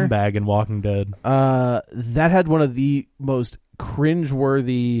Punisher. Such a scumbag in Walking Dead. That had one of the most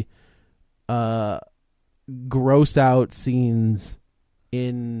cringeworthy, gross out scenes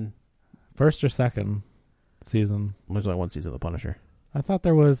in first or second season. There's only one season of The Punisher. I thought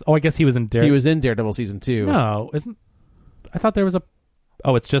there was. Oh, I guess he was in Daredevil. He was in Daredevil season 2. No, isn't? I thought there was a.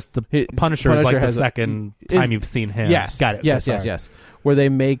 Oh, it's just the Punisher is like the second time you've seen him. Yes, got it. Yes. Where they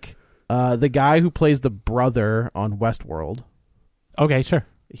make the guy who plays the brother on Westworld. Okay, sure.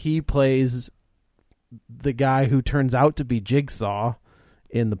 He plays the guy who turns out to be Jigsaw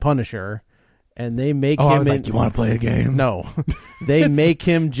in The Punisher. And they make him. I was like, you want to play a game? No, they make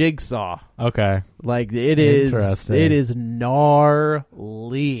him Jigsaw. Okay, like it is gnarly.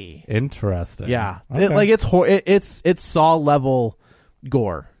 Interesting. Yeah, okay. it's Saw level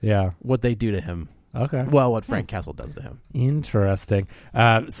gore. Yeah, what they do to him. Okay. Well, what Frank Castle does to him. Interesting.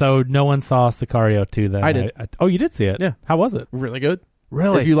 So no one saw Sicario 2 then? I did. Oh, you did see it? Yeah. How was it? Really good.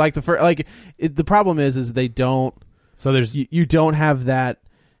 Really? If you like the first, the problem is they don't. So there's you don't have that.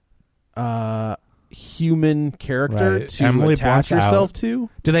 Human character to Emily attach Blunt's yourself out. to.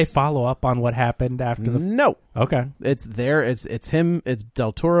 Do they follow up on what happened after the? No. Okay. It's there. It's him. It's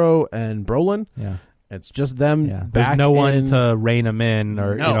Del Toro and Brolin. Yeah. It's just them. Yeah. Back There's no one to rein them in,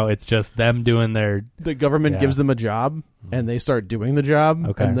 or it's just them doing their. The government gives them a job, and they start doing the job.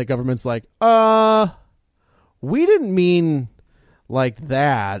 Okay. And the government's like, we didn't mean like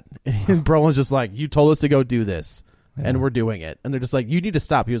that. And Brolin's just like, you told us to go do this. Yeah. And we're doing it, and they're just like, "You need to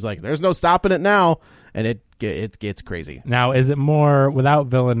stop." He was like, "There's no stopping it now," and it gets crazy. Now, is it more without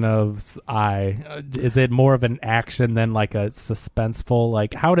Villeneuve's eye? Is it more of an action than like a suspenseful?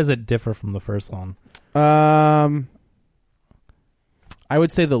 Like, how does it differ from the first one? I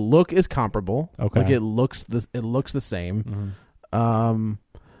would say the look is comparable. Okay, like it looks the same. Mm-hmm.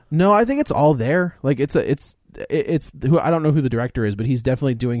 No, I think it's all there. Like it's who I don't know who the director is, but he's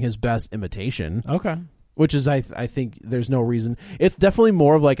definitely doing his best imitation. Okay. Which is, I think there's no reason. It's definitely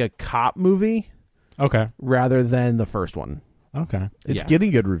more of like a cop movie. Okay. Rather than the first one. Okay. It's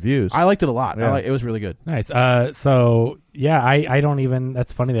getting good reviews. I liked it a lot. Yeah. It was really good. Nice. So, yeah, I don't even,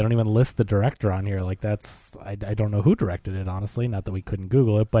 that's funny, they don't even list the director on here. Like, I don't know who directed it, honestly. Not that we couldn't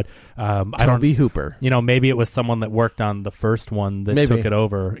Google it, but Toby Hooper. Maybe it was someone that worked on the first one that took it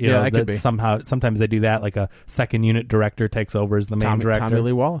over. That could be. Sometimes they do that, like a second unit director takes over as the main director. Tommy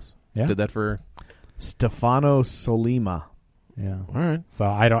Lee Wallace. Yeah. Did that for... Stefano Sollima. Yeah. All right. So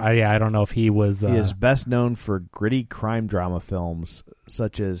I don't know if he was. He is best known for gritty crime drama films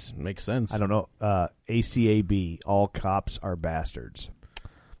such as makes sense. I don't know. ACAB. All Cops Are Bastards.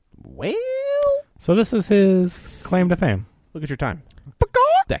 Well, so this is his claim to fame. Look at your time.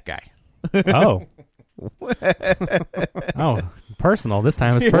 That guy. Oh. Oh, personal. This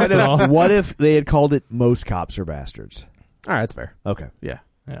time it's personal. What if they had called it Most Cops Are Bastards? All right, that's fair. Okay. Yeah.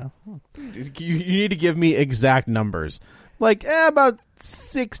 Yeah. You need to give me exact numbers. Like about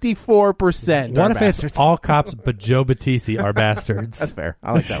 64%. What if it's all cops but Joe Batiste are bastards? That's fair.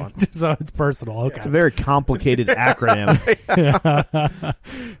 I like that one. So it's personal. Okay. It's a very complicated acronym.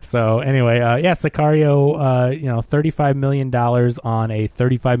 So anyway, Sicario, $35 million on a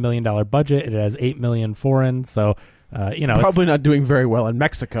 $35 million budget. It has $8 million foreign. So, probably not doing very well in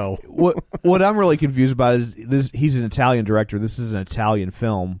Mexico. What I'm really confused about is this. He's an Italian director. This is an Italian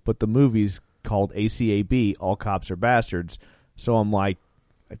film, but the movie's called ACAB, All Cops Are Bastards. So I'm like,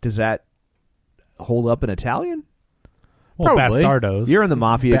 does that hold up in Italian? Well, probably. Bastardos. You're in the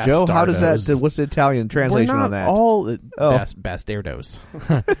mafia, Joe. How does that? Bastardos. What's the Italian translation on that? All Bastardos.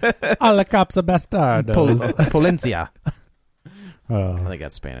 All the cops are bastardos. Polencia. Oh. I think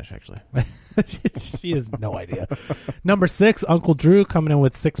that's Spanish, actually. She has no idea. Number 6, Uncle Drew coming in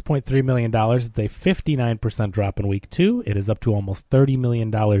with $6.3 million. It's a 59% drop in week 2. It is up to almost $30 million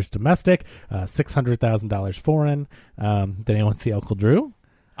domestic, $600,000 foreign. Did anyone see Uncle Drew?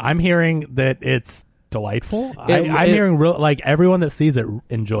 I'm hearing that it's delightful. I'm hearing everyone that sees it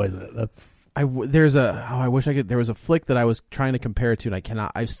enjoys it. That's. I wish I could. There was a flick that I was trying to compare it to, and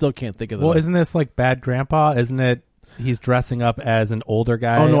I still can't think of the. Well, isn't this like Bad Grandpa? Isn't it? He's dressing up as an older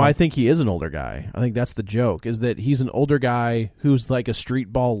guy. Oh no, I think he is an older guy. I think that's the joke. Is that he's an older guy who's like a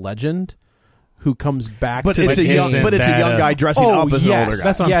street ball legend who comes back. But to it's a young guy dressing up as an older guy.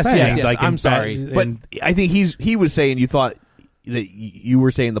 That's what I'm saying. Yes. I'm sorry, but I think he was saying you thought you were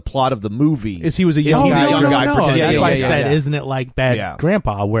saying the plot of the movie Is he was a is young he's guy. a young guy No. pretending- That's yeah, why I yeah, said, yeah. isn't it like Bad Yeah.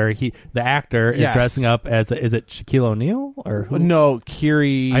 Grandpa, where the actor is Yes. dressing up as is it Shaquille O'Neal or who? No,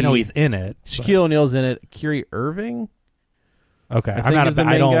 Kiri. I know he's in it. but- Shaquille O'Neal's in it. Kiri Irving. Okay, I I'm think not is the I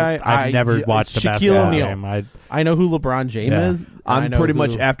main don't. guy. I've never watched a Shaquille basketball O'Neal. game. I know who LeBron James Yeah. is. I I'm know pretty who-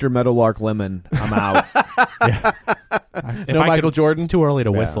 much after Meadowlark Lemon. I'm out. If No I Michael Jordan? It's too early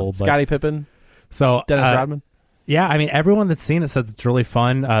to whistle. But, Scottie Pippen, so Dennis uh, Rodman. Yeah, I mean, everyone that's seen it says it's really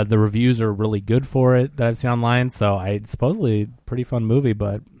fun. The reviews are really good for it that I've seen online. So it's supposedly a pretty fun movie.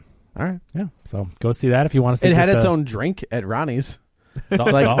 But All right. yeah, so go see that if you want to see. It had just its a- own drink at Ronnie's, the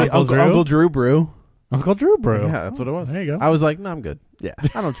like the Uncle Drew brew. Uncle Drew brew. Yeah, that's what it was. There you go. I was like, no, I'm good. Yeah.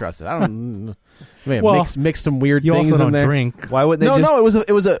 I don't trust it. I don't. Man, Well, mix some weird You things also in don't there. drink. Why wouldn't they No, just...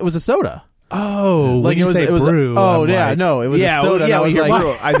 it was a soda. Oh, Like when you say it was brew. oh I'm yeah, like, no, it was yeah, a soda. and I we was hear like,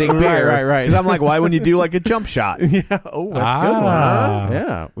 brew. I think beer. right. Because I'm like, why wouldn't you do like a jump shot? Yeah. Oh, that's a good one. Ah. Huh?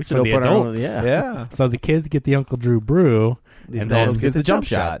 Yeah, we should For the open our own. adults. Yeah. Yeah. So the kids get the Uncle Drew brew, and adults then get the jump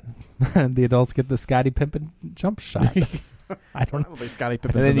shot. the adults get the Scottie Pippen jump shot. I don't know. Probably Scottie And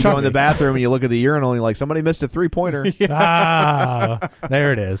Pippen's then you the go in the bathroom and you look at the urinal and you're like, somebody missed a 3-pointer. Ah,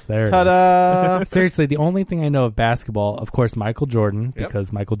 there it is. There it is. Ta-da! Seriously, the only thing I know of basketball, of course, Michael Jordan,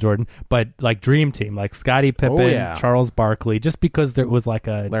 because Michael Jordan, but like Dream Team, like Scottie Pippen, yeah. Charles Barkley, just because there was like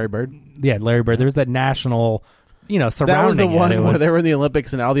a Larry Bird. Larry Bird. There was that national, surrounding That was the it. one It where was- they were in the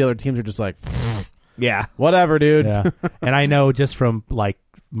Olympics and all the other teams are just like, Yeah. whatever, dude. Yeah, and I know just from like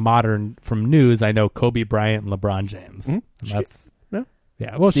from news, I know Kobe Bryant and LeBron James. That's No.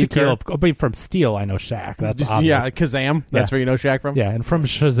 yeah. Well, Steve Shaquille, but from Steel, I know Shaq. That's Just- obvious. yeah, Kazam. That's Yeah. where you know Shaq from. Yeah, and from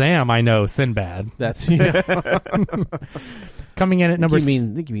Shazam, I know Sinbad. That's. Yeah. Coming in at number I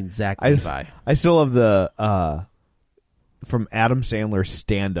think you mean Zach I- Levi. I still love the from Adam Sandler's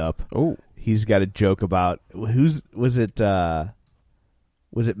stand up. Oh, He's got a joke about was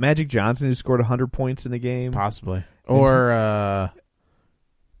it Magic Johnson who scored 100 points in a game? possibly. Or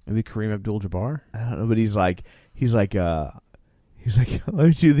maybe Kareem Abdul-Jabbar. I don't know, but he's like let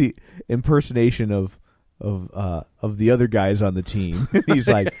me do the impersonation of the other guys on the team. He's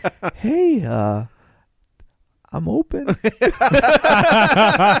like, hey, I'm open.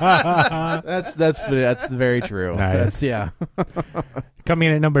 That's very true. Nice. That's yeah. Coming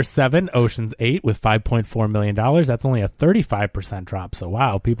in at number 7, Ocean's 8 with $5.4 million. That's only a 35% drop. So,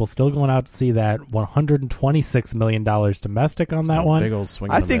 wow, people still going out to see that. $126 million domestic on that one. Big old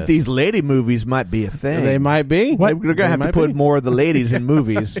swing. I and a think miss. these lady movies might be a thing. They might be. They're going to have to put more of the ladies in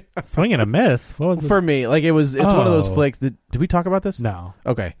movies. Swing and a miss. What was it? For me, like it's one of those Oh. flicks. Did we talk about this? No.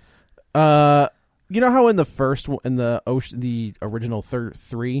 Okay. You know how in the first in the original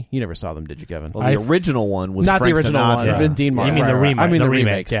 3, you never saw them, did you, Kevin? Well, the original one was not Frank the original Sinatra. one. Been Dean Martin. You mean the Right, right. remake? I mean the remake,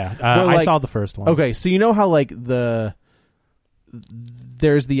 remakes. yeah. But, I like- saw the first one. Okay, so you know how like there's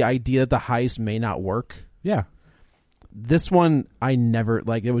the idea that the heist may not work. Yeah. This one, I never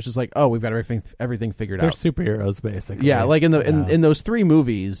like. It was just like, oh, we've got everything figured They're out. superheroes, basically. Yeah, like in the Yeah. in those 3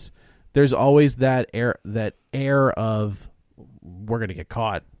 movies, there's always that air of we're gonna get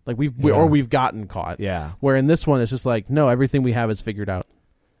caught. Like we've gotten caught. Yeah. Where in this one, it's just like, no, everything we have is figured out.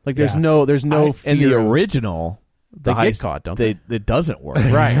 Like there's Yeah. no In fear the of- original, They the get heist, caught, don't It doesn't work.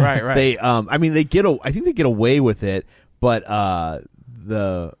 right. They, I mean, I think they get away with it, but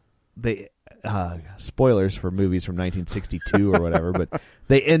spoilers for movies from 1962 or whatever, but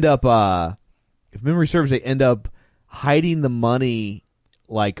they end up, if memory serves, they end up hiding the money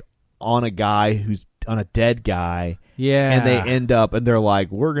like on a guy who's on a dead guy. Yeah, And they end up, and they're like,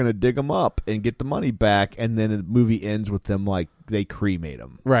 we're going to dig him up and get the money back. And then the movie ends with them like they cremate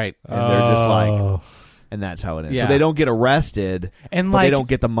him. right. And they're just like, Oh. and that's how it ends. Yeah. So they don't get arrested, And but they like- don't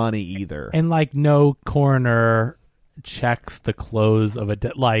get the money either. And like no coroner checks the clothes of a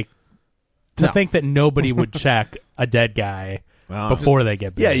dead. Like to No. think that nobody would check a dead guy before they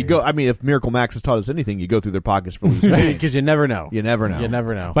get buried. Yeah, you go. I mean, if Miracle Max has taught us anything, you go through their pockets for loose change. Because you never know. You never know. You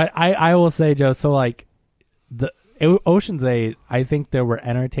never know. But I will say, Joe. So like Ocean's 8, I think there were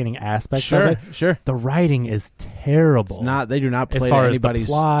entertaining aspects of it. Sure. The writing is terrible. It's not. They do not play as far to as the anybody's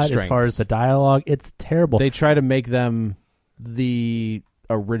plot, strengths. as far as the dialogue. It's terrible. They try to make them the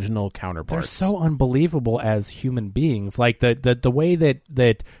original They're counterparts. so unbelievable as human beings. Like the way that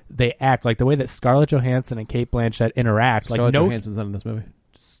they act, like the way that Scarlett Johansson and Cate Blanchett interact. Scarlett like Johansson's not in this movie.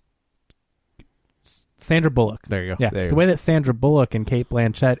 Sandra Bullock. There you go. Yeah, There you the go. way that Sandra Bullock and Cate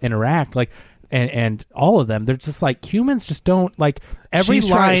Blanchett interact, like and all of them, they're just like humans just don't like every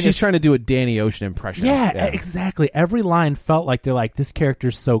she's trying to do a Danny Ocean impression. Yeah, exactly. Every line felt like they're like, this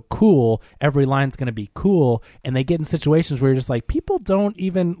character's so cool. Every line's going to be cool. And they get in situations where you're just like, people don't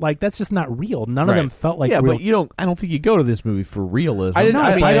even like, that's just not real. None of them felt like real. But I don't think you go to this movie for realism. I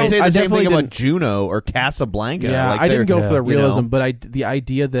don't say the same thing about Juno or Casablanca. Yeah, I didn't go for the realism, but the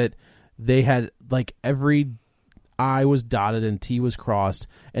idea that they had like every I was dotted and T was crossed,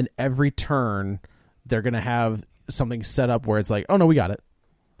 and every turn they're going to have something set up where it's like, oh no, we got it.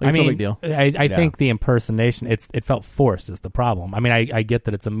 Like, it's no big deal. I think the impersonation, it felt forced is the problem. I mean, I get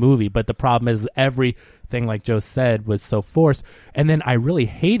that it's a movie, but the problem is everything, like Joe said, was so forced. And then I really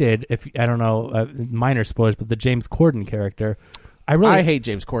hated, I don't know, minor spoilers, but the James Corden character. I hate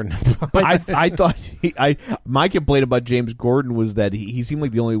James Corden. But I thought my complaint about James Corden was that he seemed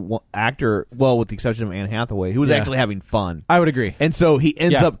like the only actor, well, with the exception of Anne Hathaway, who was actually having fun. I would agree. And so he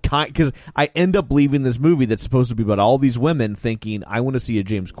ends up because I end up leaving this movie that's supposed to be about all these women, thinking I want to see a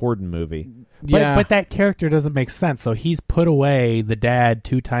James Corden movie. But that character doesn't make sense. So he's put away the dad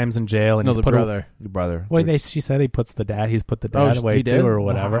 2 times in jail, and no, he's the put brother. The brother. Well, she said he's put the dad away too, or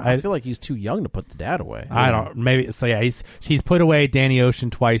whatever. I feel like he's too young to put the dad away. I don't. Maybe so. Yeah, she's put away Danny Ocean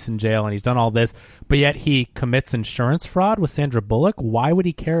twice in jail, and he's done all this, but yet he commits insurance fraud with Sandra Bullock. Why would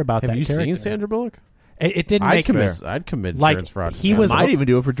he care about that? Have you character? seen Sandra Bullock? It didn't make fair. I'd commit insurance fraud. He might even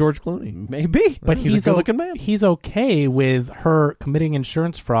do it for George Clooney. Maybe, but he's a good-looking man. He's okay with her committing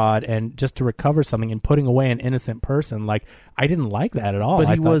insurance fraud and just to recover something and putting away an innocent person. Like, I didn't like that at all.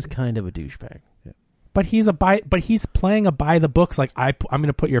 But he was kind of a douchebag. Yeah. But he's playing a by the books. Like, I'm going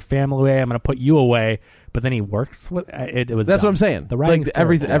to put your family away. I'm going to put you away. But then he works with it. Was that's dumb. what I'm saying. The writing,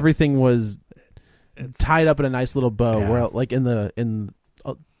 like everything was tied up in a nice little bow. Yeah. Where like in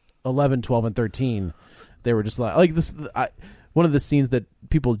 11, 12, and 13. They were just like this. One of the scenes that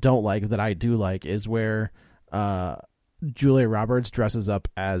people don't like that I do like is where Julia Roberts dresses up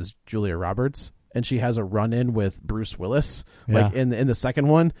as Julia Roberts, and she has a run-in with Bruce Willis, like in the second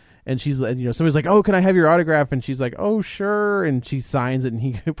one. And she's, somebody's like, "Oh, can I have your autograph?" And she's like, "Oh, sure." And she signs it,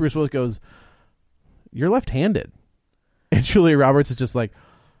 and Bruce Willis goes, "You're left-handed," and Julia Roberts is just like,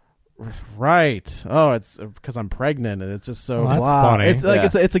 "Right? Oh, it's because I'm pregnant," and it's just so that's blah. funny. It's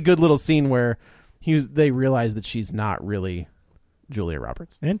like it's a good little scene where. They realize that she's not really Julia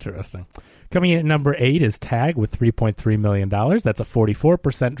Roberts. Interesting. Coming in at number 8 is Tag with $3.3 million. That's a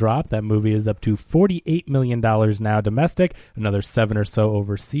 44% drop. That movie is up to $48 million now domestic, another 7 or so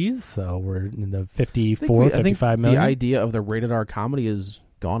overseas. So we're in the 55 million. The idea of the rated R comedy is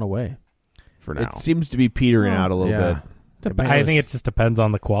gone away for now. It seems to be petering out a little bit. I think it just depends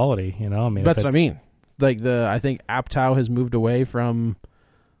on the quality. I mean, that's what I mean. Like I think Apatow has moved away from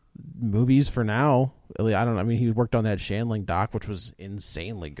movies for now. I don't know. I mean, he worked on that Shandling doc, which was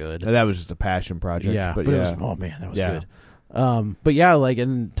insanely good. That was just a passion project. Yeah, but it was, oh man, that was good. But yeah,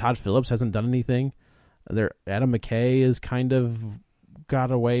 and Todd Phillips hasn't done anything. Adam McKay is kind of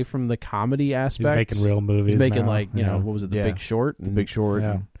got away from the comedy aspect. He's making real movies. He's making now. What was it, The Big Short? The Big Short.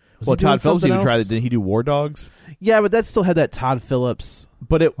 Yeah. Well, Todd Phillips even tried it. Didn't he do War Dogs? Yeah, but that still had that Todd Phillips.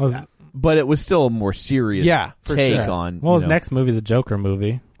 But it was still a more serious take on. Well, his next movie is a Joker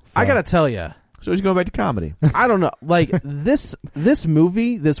movie. So. I gotta tell you, so he's going back to comedy. I don't know, like this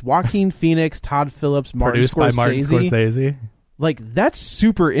movie, this Joaquin Phoenix, Todd Phillips, produced by Martin Scorsese. Like that's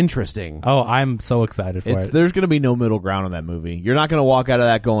super interesting. Oh, I'm so excited for it. There's going to be no middle ground on that movie. You're not going to walk out of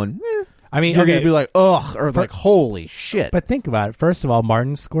that going. I mean, you're going to be like, ugh, or like, holy shit. But think about it. First of all,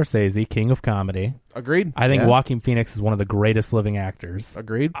 Martin Scorsese, king of comedy. Agreed. I think Joaquin Phoenix is one of the greatest living actors.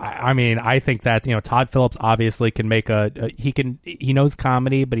 Agreed. I mean, I think that Todd Phillips obviously can make he knows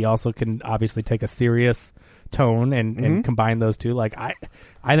comedy, but he also can obviously take a serious tone and combine those two. Like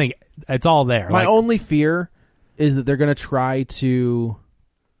I think it's all there. My only fear is that they're going to try to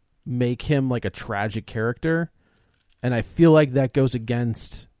make him like a tragic character. And I feel like that goes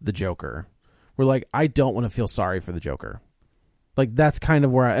against the Joker. We're like, I don't want to feel sorry for the Joker. Like that's kind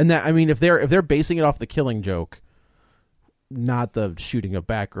of where if they're basing it off the Killing Joke, not the shooting of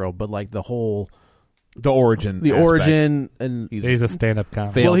Batgirl, but like the origin, and he's a stand-up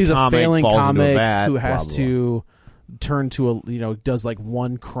comic. Well, he's a failing comic who has to turn to does like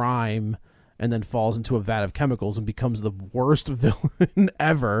one crime and then falls into a vat of chemicals and becomes the worst villain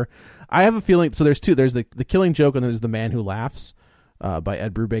ever. I have a feeling. So there's two. There's the Killing Joke and there's The Man Who Laughs, by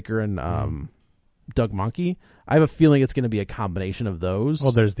Ed Brubaker and Doug Mahnke. I have a feeling it's going to be a combination of those.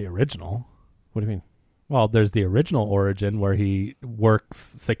 Well, there's the original. What do you mean? Well, there's the original origin where he works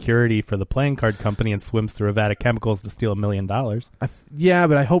security for the playing card company and swims through a vat of chemicals to steal $1 million. Yeah,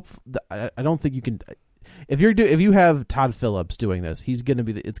 but I hope I don't think you can. if you have Todd Phillips doing this, it's gonna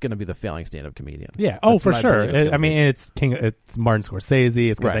be the failing stand-up comedian. Yeah. Oh, That's for what I sure. believe It's Martin Scorsese.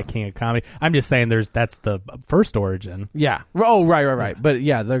 It's got Right. that King of Comedy. I'm just saying that's the first origin. Yeah. Oh, right. But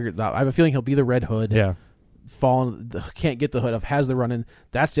yeah, I have a feeling he'll be the Red Hood. Yeah. Can't get the hood up. Has the run-in.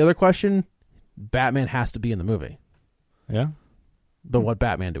 That's the other question. Batman has to be in the movie. Yeah. But what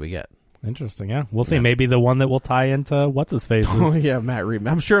Batman do we get? Interesting. Yeah. We'll see. Yeah. Maybe the one that will tie into what's his face. Oh yeah, Matt Reeves.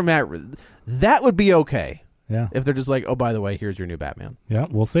 I'm sure that would be okay. Yeah. If they're just like, oh, by the way, here's your new Batman. Yeah.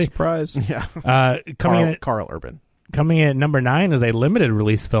 We'll see. Surprise. Yeah. Coming Carl Urban. in at number 9 is a limited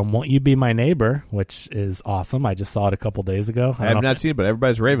release film, Won't You Be My Neighbor, which is awesome. I just saw it a couple days ago. I have not seen it, but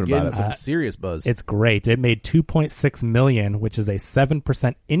everybody's raving about Getting it. some serious buzz. It's great. It made $2.6 million, which is a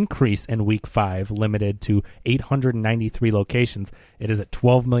 7% increase in week 5, limited to 893 locations. It is at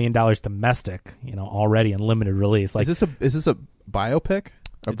 $12 million domestic, already in limited release. Like, is this a biopic?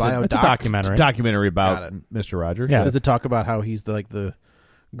 It's a documentary. Documentary about Mr. Rogers. Yeah. Does it talk about how he's the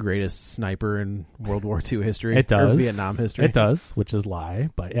greatest sniper in World War II history? It does. Or Vietnam history? It does, which is lie,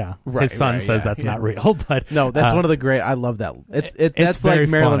 but yeah. Right, his son says that's not real, but no, that's one of the great. I love that. That's very like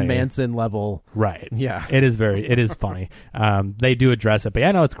Marilyn funny. Manson level. Right. Yeah. It is funny. They do address it, but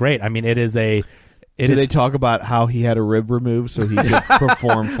yeah, no, it's great. I mean, it is a. Did they talk about how he had a rib removed so he could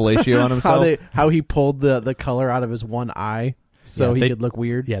perform fellatio on himself? How he pulled the color out of his one eye so he could look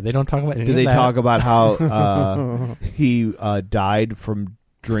weird? Yeah, they don't talk about. Did they talk about how he died from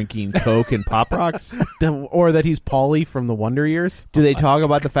drinking Coke and Pop Rocks? Or that he's Paulie from the Wonder Years? Do they talk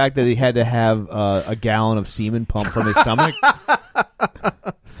about the fact that he had to have a gallon of semen pumped from his stomach?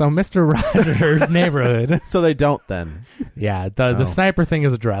 So Mr. Rogers' Neighborhood. So they don't then. Yeah, the sniper thing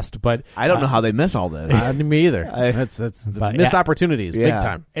is addressed, but I don't know how they miss all this. Me either. That's missed opportunities, big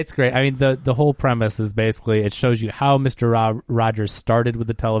time. It's great. I mean, the whole premise is basically it shows you how Mr. Rogers started with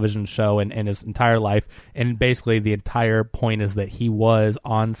the television show and his entire life, and basically the entire point is that he was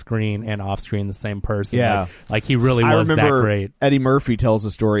on screen and off screen the same person. Yeah, like he really was that great. Eddie Murphy tells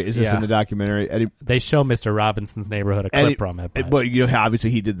the story. Is this in the documentary? They show Mr. Robinson's Neighborhood, a clip from it. But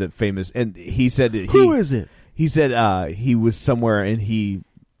obviously he did the famous, and he said who is it? He said he was somewhere and he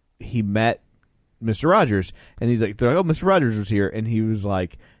met Mr. Rogers, and he's like, they're like, oh, Mr. Rogers was here, and he's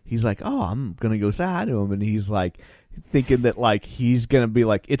like, oh, I'm gonna go say hi to him, and he's like thinking that like he's gonna be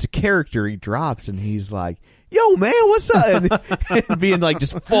like, it's a character he drops, and he's like, yo man, what's up, and being like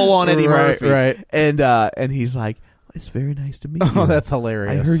just full on Eddie Murphy, right, and he's like, it's very nice to meet you. Oh, that's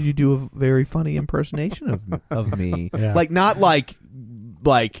hilarious. I heard you do a very funny impersonation of me. Yeah. Like not like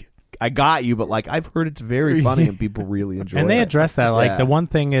I got you, but like I've heard it's very funny and people really enjoy it. And they address that. Like Yeah. the one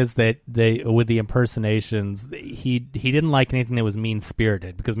thing is that they with the impersonations, he didn't like anything that was mean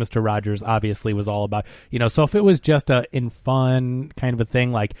spirited because Mr. Rogers obviously was all about So if it was just a in fun kind of a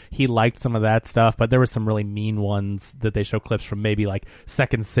thing, like he liked some of that stuff, but there were some really mean ones that they show clips from, maybe like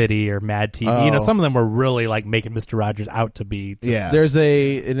Second City or Mad TV. Oh. Some of them were really like making Mr. Rogers out to be. There's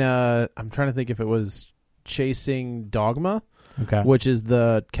I'm trying to think if it was Chasing Dogma. Okay. Which is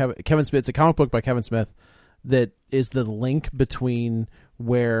the Kevin Smith. It's a comic book by Kevin Smith that is the link between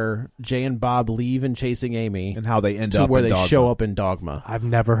where Jay and Bob leave in Chasing Amy and how they end to up where in they Dogma. show up in Dogma. I've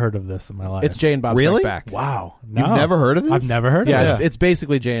never heard of this in my life. It's Jay and Bob Really? Strike Back. Wow. No. You've never heard of this? I've never heard of Yeah, this. it's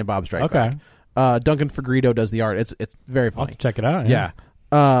basically Jay and Bob Strike Okay. Back. Duncan Fegredo does the art. It's very I'll funny. have to check it out. Yeah.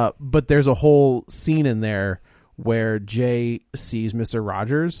 But there's a whole scene in there where Jay sees Mr.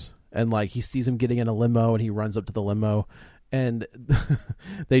 Rogers and like he sees him getting in a limo and he runs up to the limo and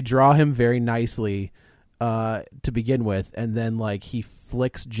they draw him very nicely to begin with, and then like he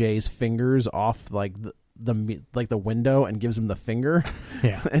flicks Jay's fingers off like the window and gives him the finger.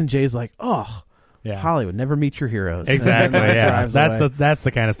 Yeah. And Jay's like, oh. Yeah. Hollywood, never meet your heroes. Exactly. Yeah. Drives That's away. that's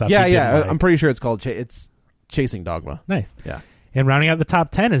the kind of stuff. Yeah, he didn't yeah. like. I'm pretty sure it's called it's Chasing Dogma. Nice. Yeah. And rounding out the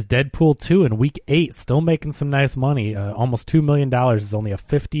top 10 is Deadpool 2 in week 8, still making some nice money. Almost $2 million is only a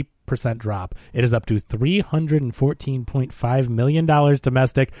 50% drop. It is up to $314.5 million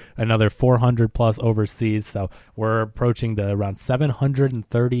domestic, another 400 plus overseas. So we're approaching the around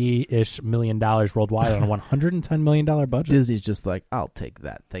 $730-ish million worldwide on a $110 million budget. Disney's just like, I'll take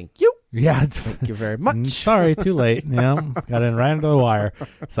that. Thank you. Yeah. Thank you very much. Sorry, too late. Got in right under the wire.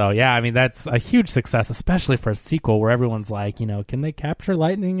 So, yeah, I mean, that's a huge success, especially for a sequel where everyone's like, can they capture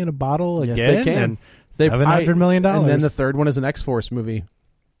lightning in a bottle again? Yes, they can. And $700 million. And then the third one is an X-Force movie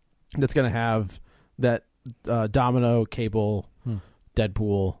that's going to have that Domino, Cable,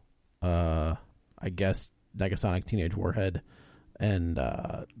 Deadpool, I guess Negasonic Teenage Warhead, and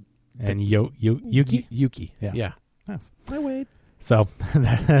Yuki. Yuki. Yeah. Nice. I wait. So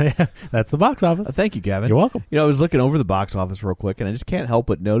that's the box office. Thank you, Gavin. You're welcome. I was looking over the box office real quick, and I just can't help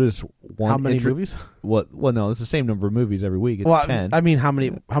but notice How many movies? What? Well, no, it's the same number of movies every week. It's Well, 10. I mean, how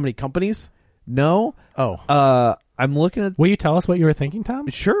many companies? No. Oh. I'm looking at. Will you tell us what you were thinking, Tom?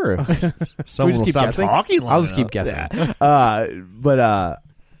 Sure. Can we just keep guessing? I'll just keep guessing. But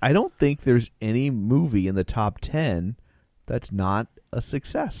I don't think there's any movie in the top 10 that's not a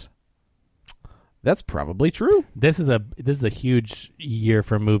success. That's probably true. This is a huge year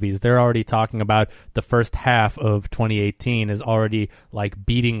for movies. They're already talking about the first half of 2018 is already like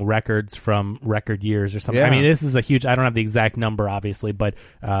beating records from record years or something. Yeah. I mean, this is a huge. I don't have the exact number, obviously, but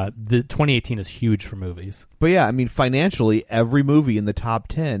the 2018 is huge for movies. But yeah, I mean, financially, every movie in the top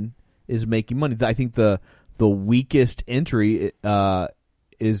 10 is making money. I think the weakest entry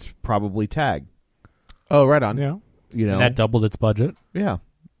is probably Tag. Oh, right on. Yeah, You know, and that doubled its budget. yeah.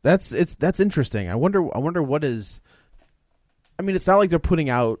 That's interesting. I wonder what is. I mean, it's not like they're putting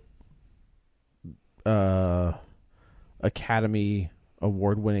out Academy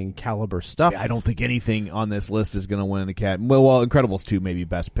Award-winning caliber stuff. I don't think anything on this list is going to win an Academy. Well, Incredibles 2 maybe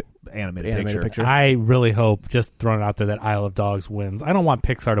best animated picture. I really hope, just throwing it out there, that Isle of Dogs wins. I don't want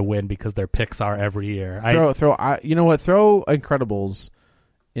Pixar to win because they're Pixar every year. You know what? Throw Incredibles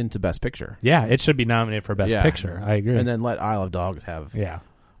into Best Picture. Yeah, it should be nominated for Best Picture. I agree. And then let Isle of Dogs have. Yeah.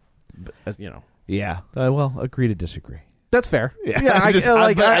 You know. Yeah. Well, agree to disagree. That's fair.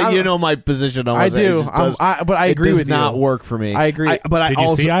 You know my position on I this. do. But I agree with you. It does not work for me. I agree. Did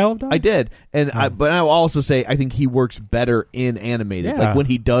you see Isle of Dogs? I did. But I will also say I think he works better in animated. Yeah. Like when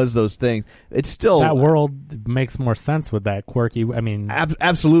he does those things, it's still that world makes more sense with that quirky. I mean,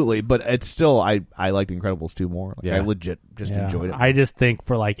 absolutely. But it's still I liked Incredibles 2 more. Like, I legit just enjoyed it. I just think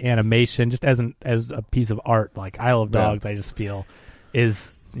for like animation, just as a piece of art, like Isle of Dogs, I just feel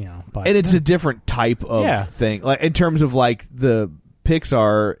is. But, and it's a different type of thing. Like in terms of like the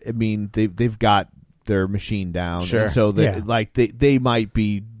Pixar, I mean they've got their machine down, sure. And so they might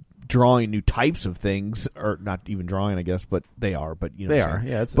be drawing new types of things, or not even drawing, I guess, but they are. But they are,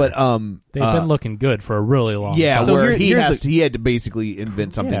 yeah. They've been looking good for a really long time. Yeah, so where he had to basically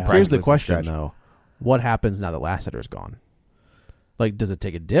invent something. Yeah. Here's the question though: what happens now that Lasseter's gone? Like, does it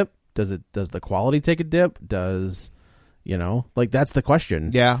take a dip? Does the quality take a dip? That's the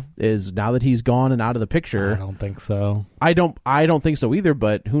question. Yeah. Is now that he's gone and out of the picture. I don't think so. I don't think so either,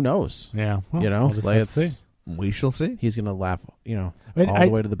 but who knows? Yeah. Well, we'll just have to see. We shall see. He's going to laugh, all the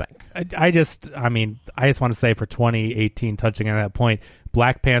way to the bank. I just want to say for 2018, touching on that point,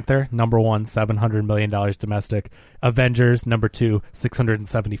 Black Panther, number 1, $700 million domestic. Avengers, number 2,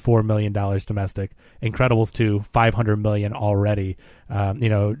 $674 million domestic. Incredibles 2, $500 million already.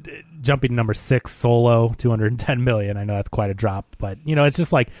 Jumping to number 6, Solo, $210 million. I know that's quite a drop, but it's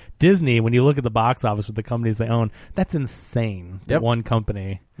just like Disney. When you look at the box office with the companies they own, that's insane. Yep. That one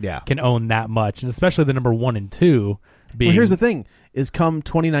company Yeah. can own that much, and especially the number 1 and 2 being. Well, here's the thing: is come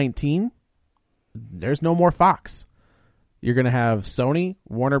 2019, there's no more Fox. You're going to have Sony,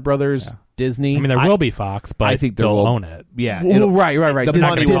 Warner Brothers, Disney. I mean, there will be Fox, but I think they'll will own it. Yeah, Well, right. The Disney-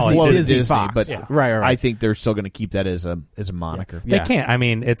 money will flow to Disney Fox. but Yeah. Right. I think they're still going to keep that as a moniker. Yeah. They can't. I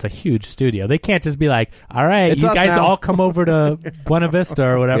mean, it's a huge studio. They can't just be like, all right, It's you us guys now." all come over to Buena Vista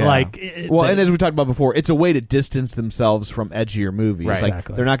or whatever. Yeah. Like, And as we talked about before, it's a way to distance themselves from edgier movies. Right. Like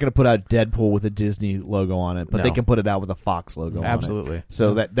Exactly. they're not going to put out Deadpool with a Disney logo on it, but No. they can put it out with a Fox logo Absolutely. on it.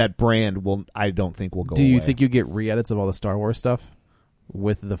 So that brand I don't think will go Do you away. think you get re-edits of all the Star Wars stuff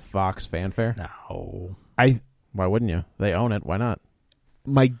with the Fox fanfare? no. Why wouldn't you? They own it. Why not?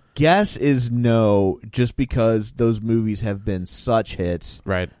 My guess is no, just because those movies have been such hits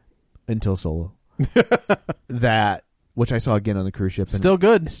Right. until Solo. Which I saw again on the cruise ship. And Still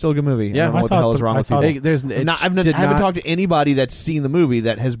good. it's still a good movie. Yeah. I don't know I what the saw hell it- is wrong I with saw people. It- I haven't talked to anybody that's seen the movie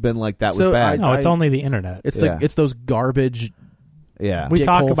that has been like that was So bad. No, it's only the internet. It's Yeah. it's those garbage. yeah. We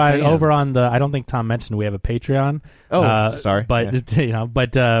talk dickhole about it over fans. on the. I don't think Tom mentioned we have a Patreon. Oh, sorry. But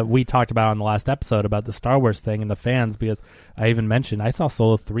we talked about on the last episode about the Star Wars thing and the fans, because I even mentioned I saw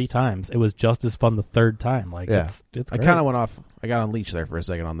Solo 3 times. It was just as fun the third time. Like Yeah. it's I great. kind of went off. I got unleashed there for a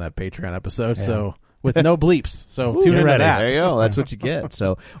second on that Patreon episode. So with no bleeps. So Ooh, tune get into ready. that. There you go. That's what you get.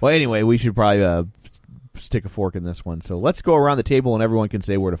 So, well, anyway, we should probably stick a fork in this one. So let's go around the table and everyone can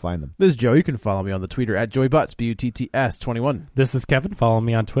say where to find them. This is Joe. You can follow me on the Twitter at JoeyButts, BUTTS21. This is Kevin. Follow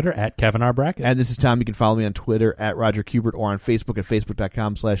me on Twitter at Kevin R. Brackett. And this is Tom. You can follow me on Twitter at Roger Kubert or on Facebook at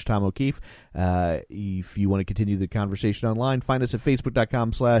Facebook.com/Tom O'Keefe. If you want to continue the conversation online, find us at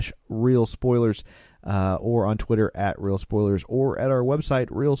Facebook.com/Real Spoilers or on Twitter at Real Spoilers or at our website,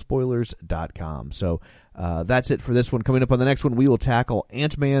 RealSpoilers.com. So that's it for this one. Coming up on the next one, we will tackle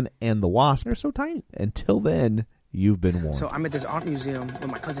Ant-Man and the Wasp. They're so tiny. Until then, You've been warned. So I'm at this art museum with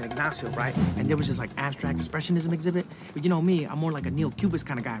my cousin Ignacio, right? And there was this like abstract expressionism exhibit. But you know me, I'm more like a neo-cubist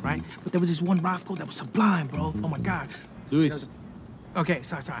kind of guy, right? But there was this one Rothko that was sublime, bro. Oh my God. Luis. Okay,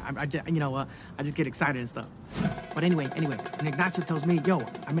 sorry. I just get excited and stuff. But anyway, and Ignacio tells me, yo,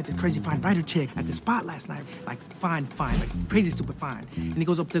 I met this crazy fine writer chick at the spot last night. Like, fine, like crazy stupid fine. And he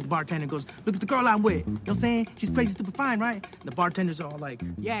goes up to the bartender and goes, look at the girl I'm with. You know what I'm saying? She's crazy stupid fine, right? And the bartenders are all like,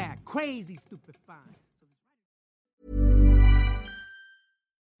 yeah, crazy stupid fine.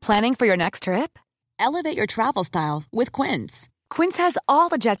 Planning for your next trip? Elevate your travel style with Quince. Quince has all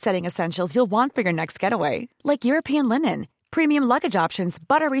the jet-setting essentials you'll want for your next getaway, like European linen, premium luggage options,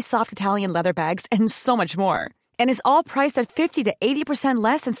 buttery soft Italian leather bags, and so much more. And is all priced at 50 to 80%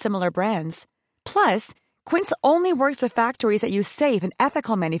 less than similar brands. Plus, Quince only works with factories that use safe and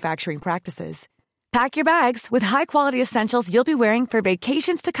ethical manufacturing practices. Pack your bags with high-quality essentials you'll be wearing for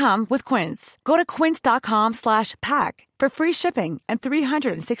vacations to come with Quince. Go to quince.com/pack for free shipping and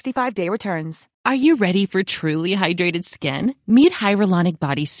 365-day returns. Are you ready for truly hydrated skin? Meet Hyaluronic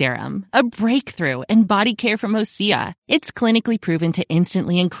Body Serum, a breakthrough in body care from Osea. It's clinically proven to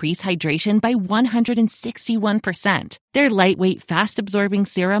instantly increase hydration by 161%. Their lightweight, fast-absorbing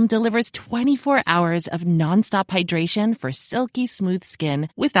serum delivers 24 hours of nonstop hydration for silky smooth skin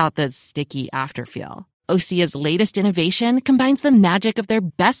without the sticky afterfeel. Osea's latest innovation combines the magic of their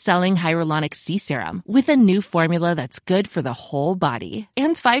best-selling Hyaluronic Sea Serum with a new formula that's good for the whole body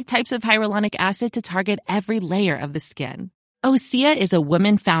and 5 types of hyaluronic acid to target every layer of the skin. Osea is a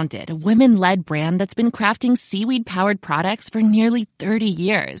women-founded, women-led brand that's been crafting seaweed-powered products for nearly 30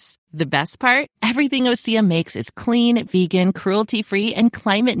 years. The best part? Everything Osea makes is clean, vegan, cruelty-free, and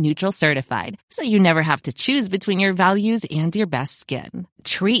climate-neutral certified, so you never have to choose between your values and your best skin.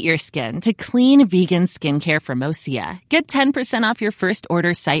 Treat your skin to clean, vegan skincare from Osea. Get 10% off your first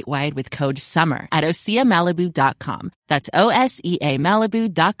order site-wide with code SUMMER at OseaMalibu.com. That's OSEA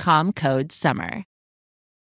Malibu.com, code SUMMER.